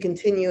 we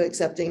continue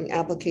accepting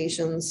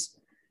applications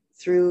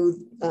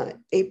through,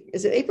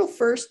 is it April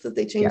 1st that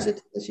they changed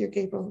it this year,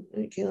 Caleb?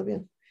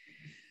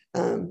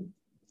 Yeah.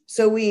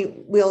 So we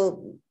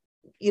will,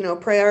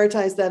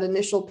 prioritize that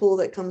initial pool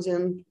that comes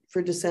in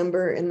for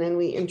December, and then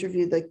we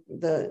interview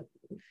the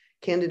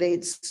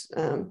candidates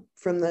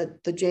from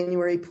the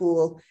January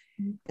pool,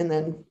 and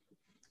then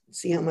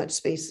see how much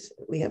space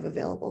we have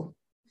available.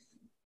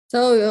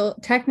 So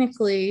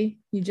technically,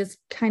 you just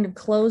kind of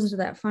closed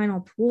that final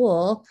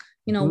pool.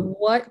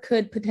 What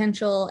could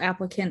potential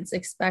applicants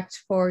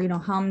expect for,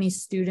 how many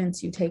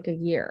students you take a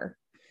year?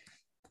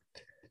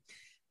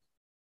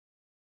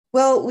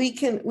 Well,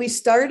 we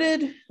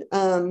started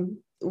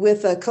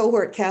with a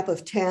cohort cap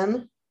of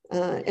 10,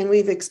 and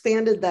we've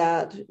expanded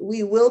that.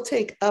 We will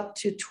take up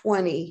to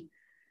 20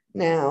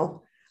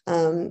 now.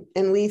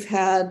 And we've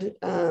had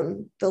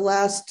the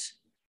last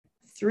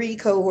 3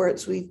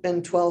 cohorts, we've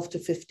been 12 to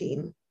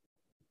 15.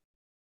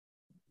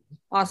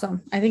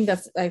 Awesome. I think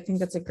that's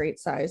a great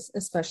size,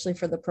 especially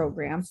for the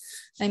program.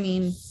 I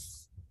mean,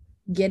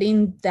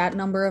 getting that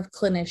number of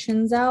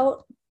clinicians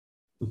out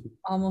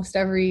almost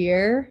every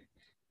year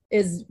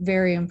is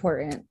very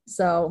important.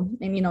 So,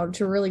 and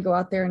to really go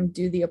out there and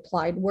do the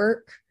applied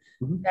work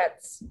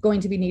that's going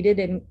to be needed.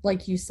 And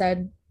like you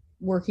said,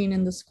 working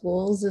in the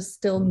schools is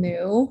still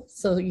new.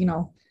 So,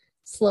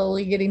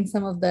 slowly getting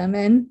some of them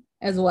in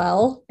as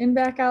well and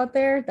back out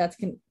there, that's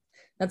going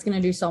to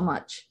do so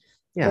much.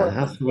 Yeah,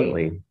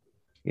 absolutely.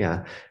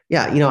 Yeah.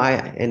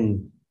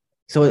 And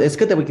so it's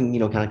good that we can,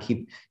 kind of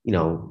keep,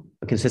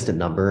 a consistent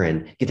number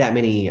and get that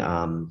many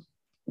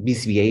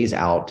BCBAs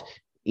out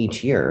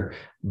each year.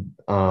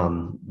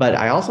 But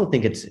I also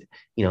think it's,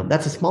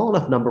 that's a small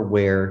enough number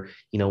where,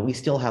 we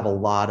still have a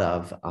lot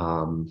of,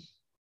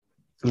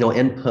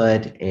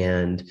 input,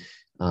 and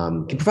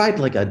can provide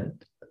like a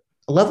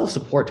level of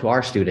support to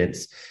our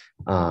students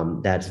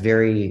that's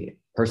very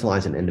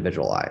personalized and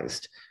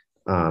individualized.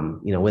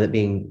 With it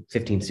being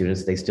 15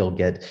 students, they still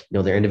get,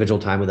 their individual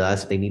time with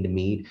us. If they need to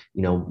meet,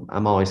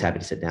 I'm always happy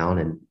to sit down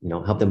and,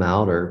 help them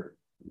out, or,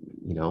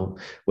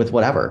 with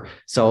whatever.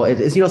 So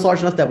it's large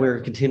enough that we're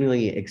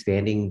continually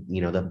expanding,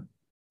 the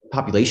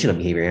population of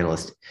behavior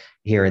analysts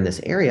here in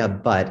this area,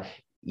 but,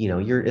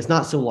 it's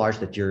not so large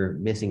that you're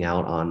missing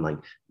out on like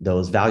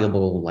those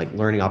valuable, like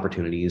learning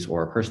opportunities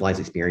or personalized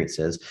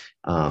experiences.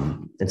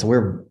 And so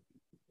we're,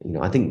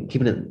 I think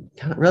keeping it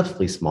kind of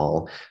relatively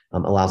small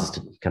allows us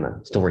to kind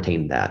of still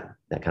retain that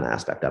kind of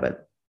aspect of it.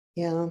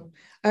 Yeah,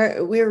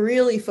 we're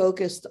really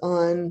focused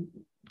on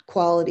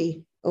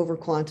quality over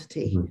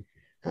quantity.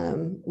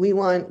 We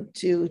want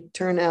to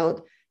turn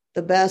out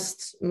the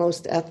best,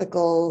 most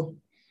ethical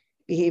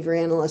behavior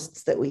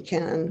analysts that we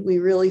can. We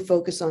really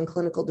focus on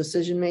clinical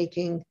decision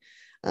making.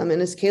 And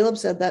as Caleb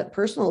said, that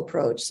personal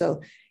approach. So,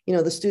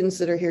 the students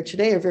that are here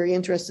today are very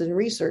interested in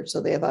research,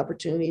 so they have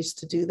opportunities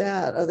to do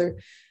that. Other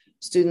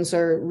students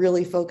are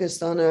really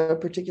focused on a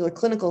particular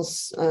clinical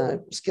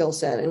skill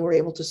set, and we're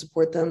able to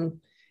support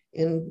them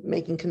in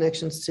making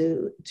connections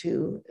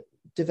to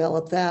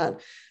develop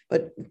that.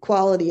 But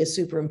quality is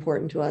super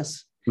important to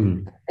us.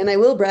 And I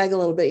will brag a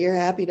little bit.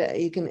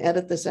 You can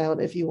edit this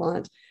out if you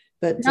want.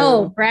 But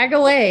no, brag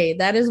away.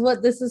 That is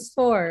what this is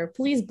for.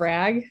 Please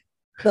brag.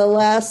 The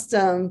last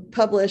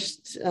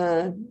published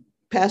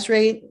pass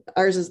rate,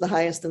 ours is the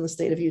highest in the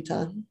state of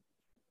Utah.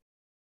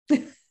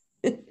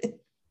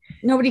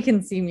 Nobody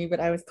can see me, but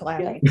I was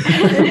clapping.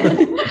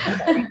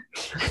 Yeah.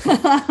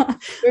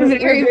 We're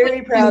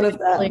very proud of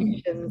that.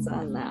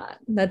 On that.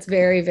 That's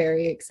very,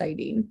 very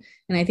exciting.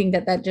 And I think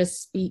that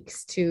just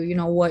speaks to,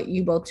 what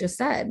you both just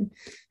said,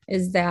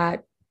 is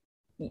that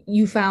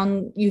you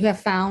have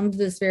found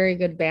this very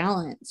good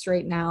balance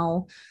right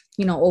now,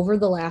 over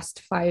the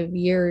last 5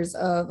 years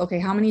of, okay,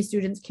 how many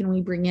students can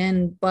we bring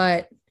in,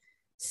 but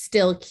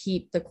still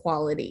keep the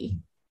quality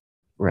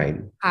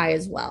right high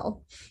as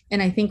well. And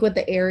I think with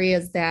the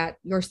areas that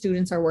your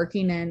students are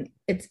working in,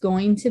 it's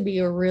going to be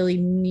a really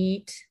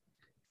neat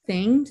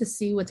thing to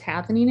see what's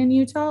happening in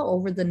Utah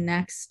over the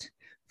next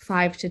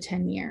 5 to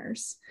 10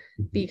 years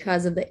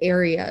because of the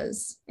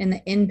areas, and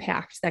the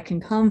impact that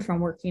can come from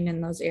working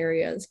in those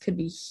areas could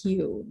be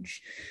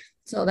huge.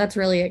 So that's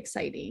really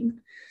exciting.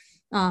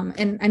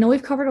 And I know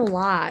we've covered a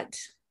lot,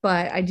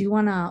 but I do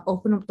want to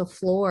open up the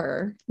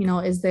floor.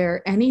 Is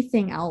there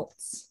anything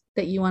else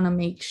that you want to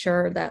make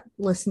sure that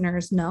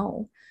listeners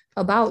know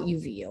about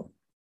UVU?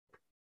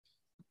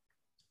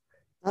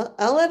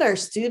 I'll let our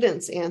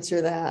students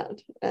answer that.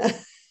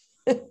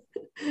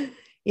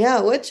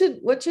 Yeah, what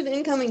should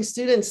incoming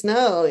students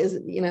know? Is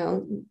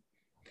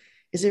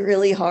it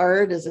really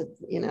hard? Is it,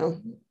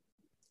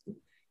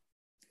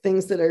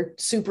 things that are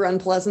super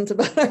unpleasant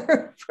about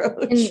our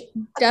approach? And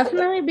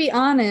definitely be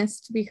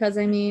honest, because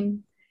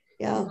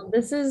yeah,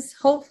 this is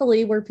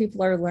hopefully where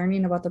people are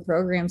learning about the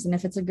programs and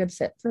if it's a good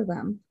fit for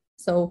them.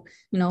 So,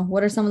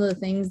 what are some of the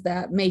things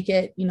that make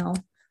it,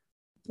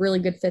 really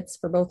good fits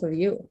for both of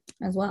you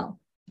as well?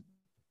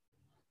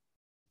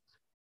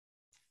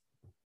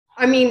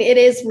 It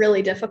is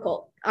really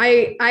difficult.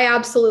 I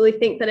absolutely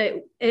think that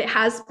it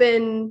has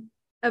been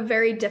a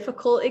very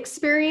difficult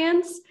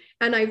experience,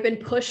 and I've been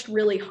pushed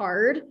really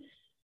hard.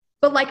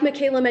 But like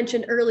Michaela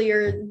mentioned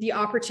earlier, the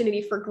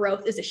opportunity for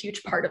growth is a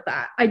huge part of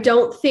that. I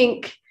don't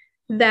think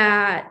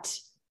that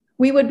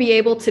we would be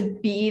able to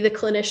be the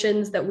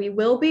clinicians that we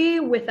will be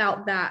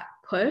without that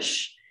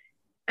push.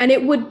 And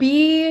it would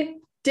be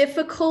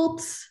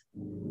difficult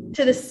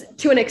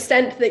to an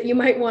extent that you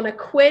might want to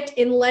quit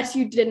unless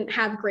you didn't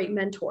have great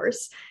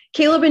mentors.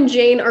 Caleb and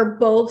Jane are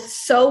both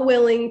so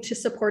willing to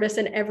support us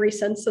in every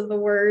sense of the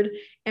word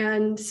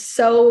and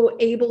so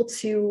able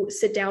to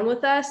sit down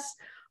with us.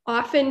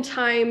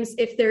 Oftentimes,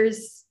 if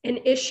there's an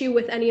issue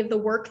with any of the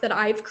work that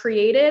I've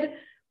created,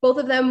 both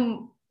of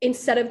them,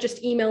 instead of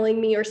just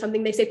emailing me or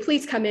something, they say,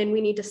 please come in,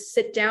 we need to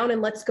sit down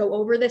and let's go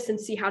over this and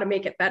see how to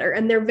make it better.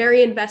 And they're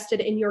very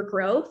invested in your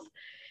growth.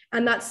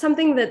 And that's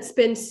something that's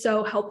been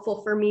so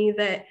helpful for me,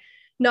 that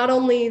not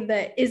only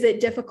that is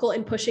it difficult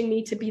in pushing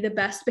me to be the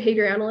best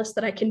behavior analyst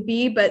that I can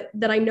be, but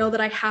that I know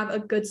that I have a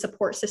good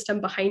support system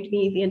behind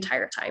me the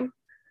entire time.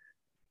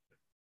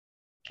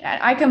 Yeah,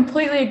 I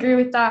completely agree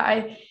with that.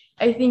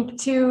 I think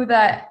too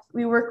that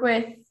we work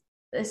with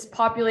this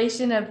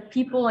population of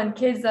people and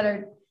kids that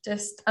are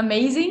just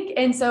amazing.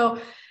 And so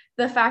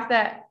the fact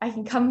that I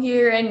can come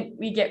here and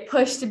we get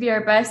pushed to be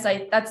our best,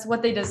 that's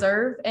what they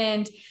deserve.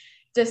 And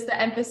just the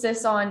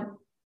emphasis on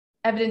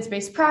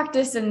evidence-based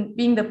practice and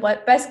being the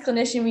best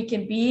clinician we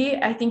can be,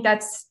 I think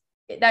that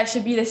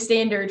should be the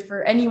standard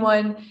for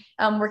anyone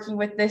working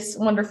with this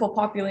wonderful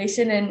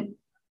population. And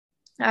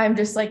I'm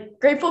just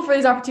grateful for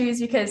these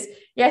opportunities, because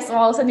yes,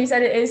 while Cindy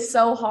said it is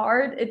so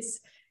hard, it's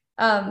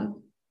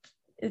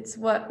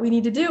what we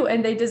need to do,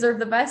 and they deserve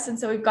the best. And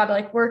so we've got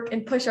to work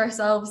and push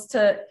ourselves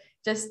to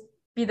just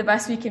be the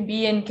best we can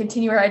be and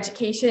continue our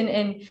education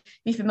and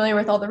be familiar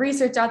with all the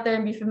research out there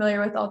and be familiar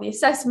with all the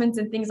assessments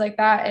and things like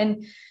that.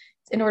 And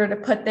in order to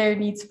put their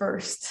needs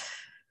first.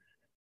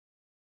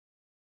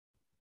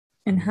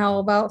 And how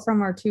about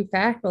from our two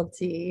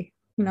faculty?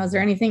 Is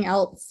there anything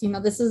else?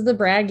 This is the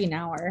bragging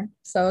hour.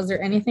 So is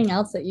there anything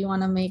else that you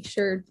want to make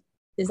sure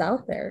is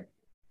out there?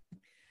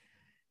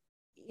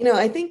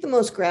 I think the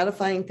most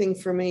gratifying thing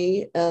for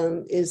me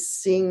is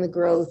seeing the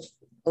growth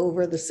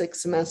over the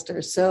 6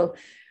 semesters. So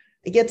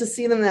I get to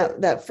see them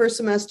that first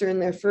semester in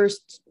their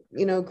first,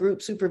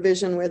 group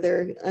supervision, where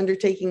they're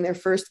undertaking their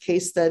first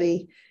case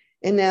study.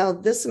 And now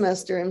this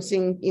semester, I'm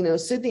seeing,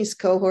 Sydney's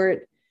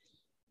cohort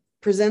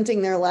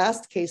presenting their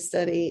last case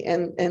study.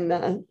 And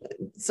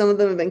some of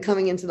them have been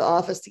coming into the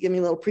office to give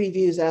me little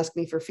previews, ask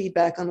me for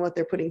feedback on what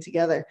they're putting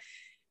together.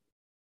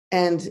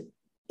 And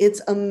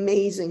it's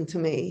amazing to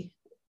me,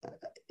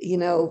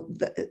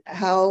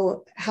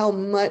 how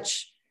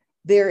much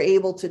they're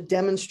able to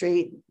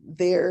demonstrate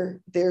their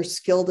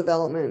skill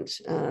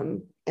development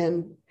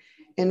and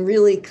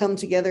really come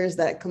together as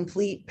that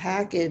complete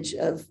package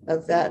of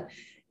that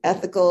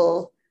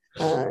ethical,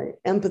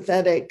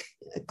 empathetic,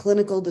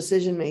 clinical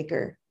decision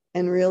maker,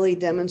 and really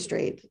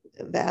demonstrate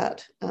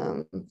that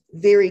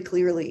very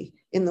clearly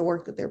in the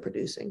work that they're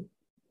producing.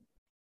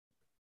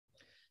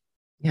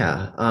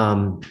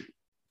 Yeah.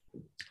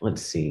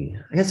 Let's see.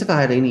 I guess if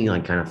I had any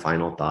kind of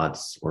final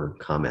thoughts or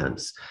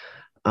comments,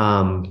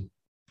 I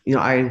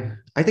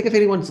think if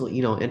anyone's,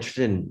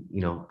 interested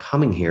in,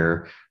 coming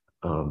here,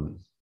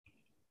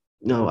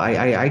 no,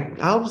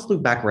 I'll just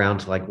loop back around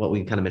to like what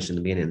we kind of mentioned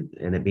in the beginning,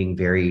 and it being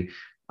very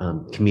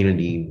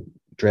community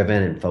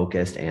driven and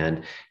focused.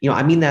 And,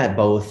 I mean that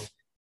both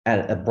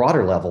at a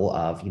broader level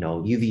of,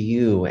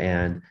 UVU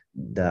and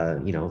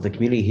the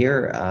community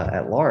here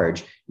at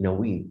large.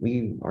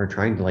 We are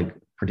trying to like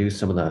produce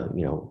some of the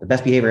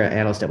best behavior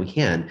analysts that we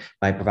can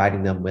by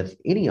providing them with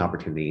any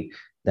opportunity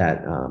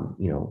that,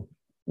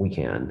 we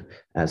can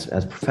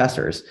as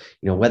professors,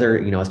 whether,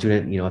 a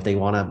student, if they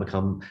want to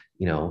become,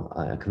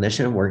 a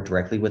clinician and work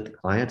directly with the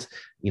clients,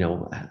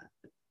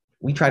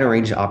 we try to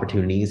arrange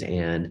opportunities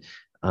and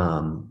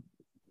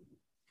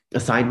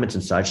assignments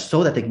and such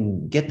so that they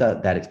can get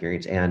that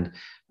experience and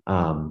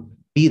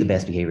be the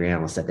best behavior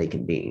analyst that they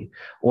can be.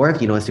 Or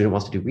if, a student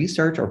wants to do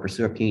research or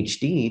pursue a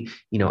PhD,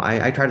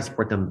 I try to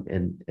support them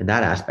in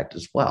that aspect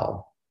as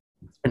well.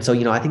 And so,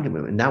 I think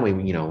in that way,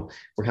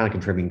 we're kind of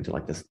contributing to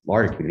like this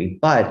larger community,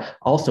 but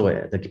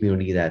also the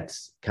community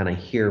that's kind of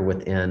here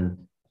within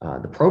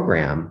the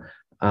program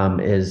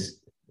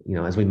is,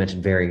 as we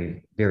mentioned,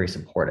 very, very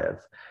supportive.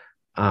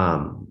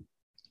 In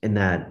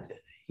that,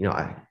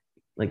 I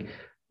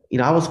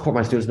will support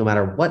my students no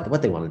matter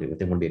what they want to do. If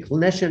they want to be a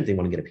clinician, if they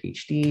want to get a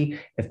PhD,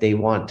 if they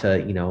want to,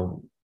 I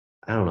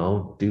don't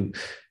know, do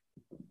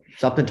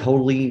something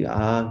totally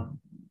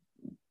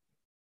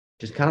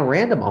just kind of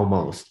random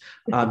almost.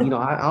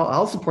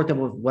 I'll support them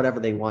with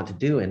whatever they want to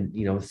do, and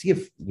see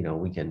if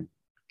we can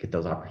get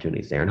those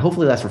opportunities there, and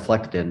hopefully that's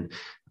reflected in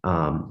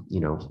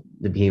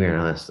the behavior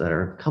analysts that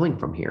are coming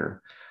from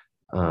here.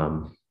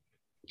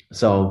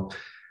 So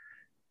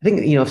I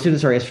think if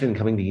students are interested in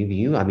coming to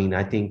UVU,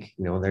 I think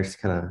there's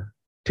kind of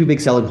two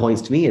big selling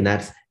points to me, and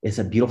it's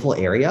a beautiful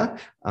area.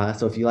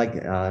 So if you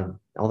like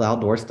all the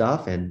outdoor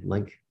stuff and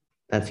like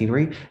that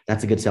scenery,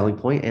 that's a good selling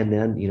point. And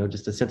then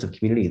just a sense of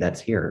community that's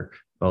here,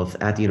 both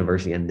at the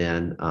university and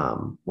then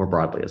more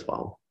broadly as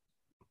well.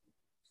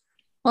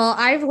 Well,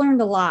 I've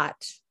learned a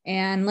lot.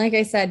 And like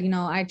I said,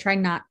 I try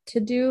not to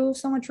do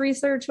so much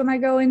research when I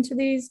go into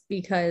these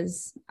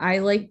because I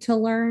like to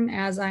learn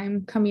as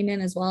I'm coming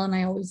in as well. And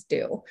I always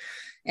do.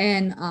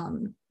 And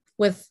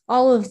with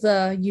all of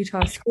the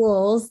Utah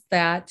schools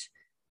that,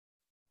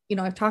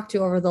 I've talked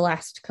to over the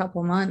last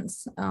couple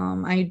months,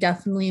 I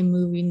definitely am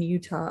moving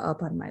Utah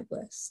up on my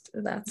list.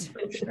 That's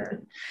for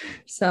sure.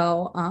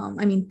 So,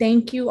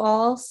 thank you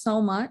all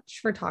so much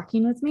for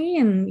talking with me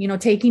and,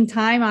 taking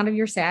time out of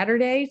your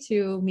Saturday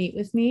to meet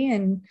with me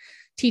and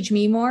teach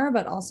me more,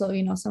 but also,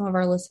 some of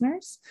our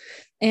listeners.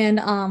 And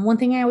one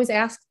thing I always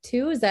ask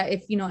too is that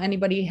if,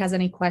 anybody has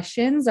any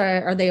questions,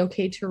 are they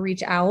okay to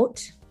reach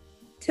out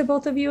to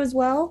both of you as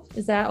well?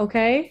 Is that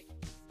okay?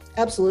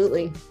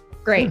 Absolutely.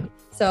 Great.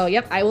 So,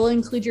 yep, I will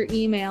include your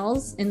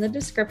emails in the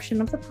description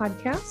of the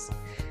podcast.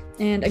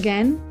 And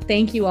again,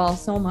 thank you all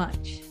so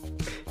much.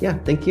 Yeah,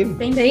 thank you.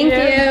 Thank you.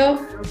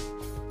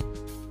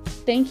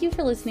 Thank you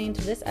for listening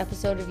to this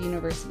episode of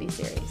University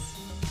Series.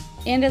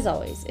 And as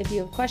always, if you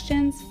have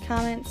questions,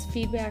 comments,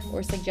 feedback,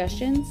 or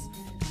suggestions,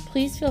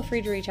 please feel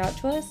free to reach out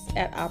to us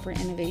at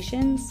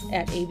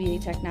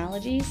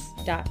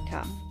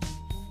operainnovations@abatechnologies.com.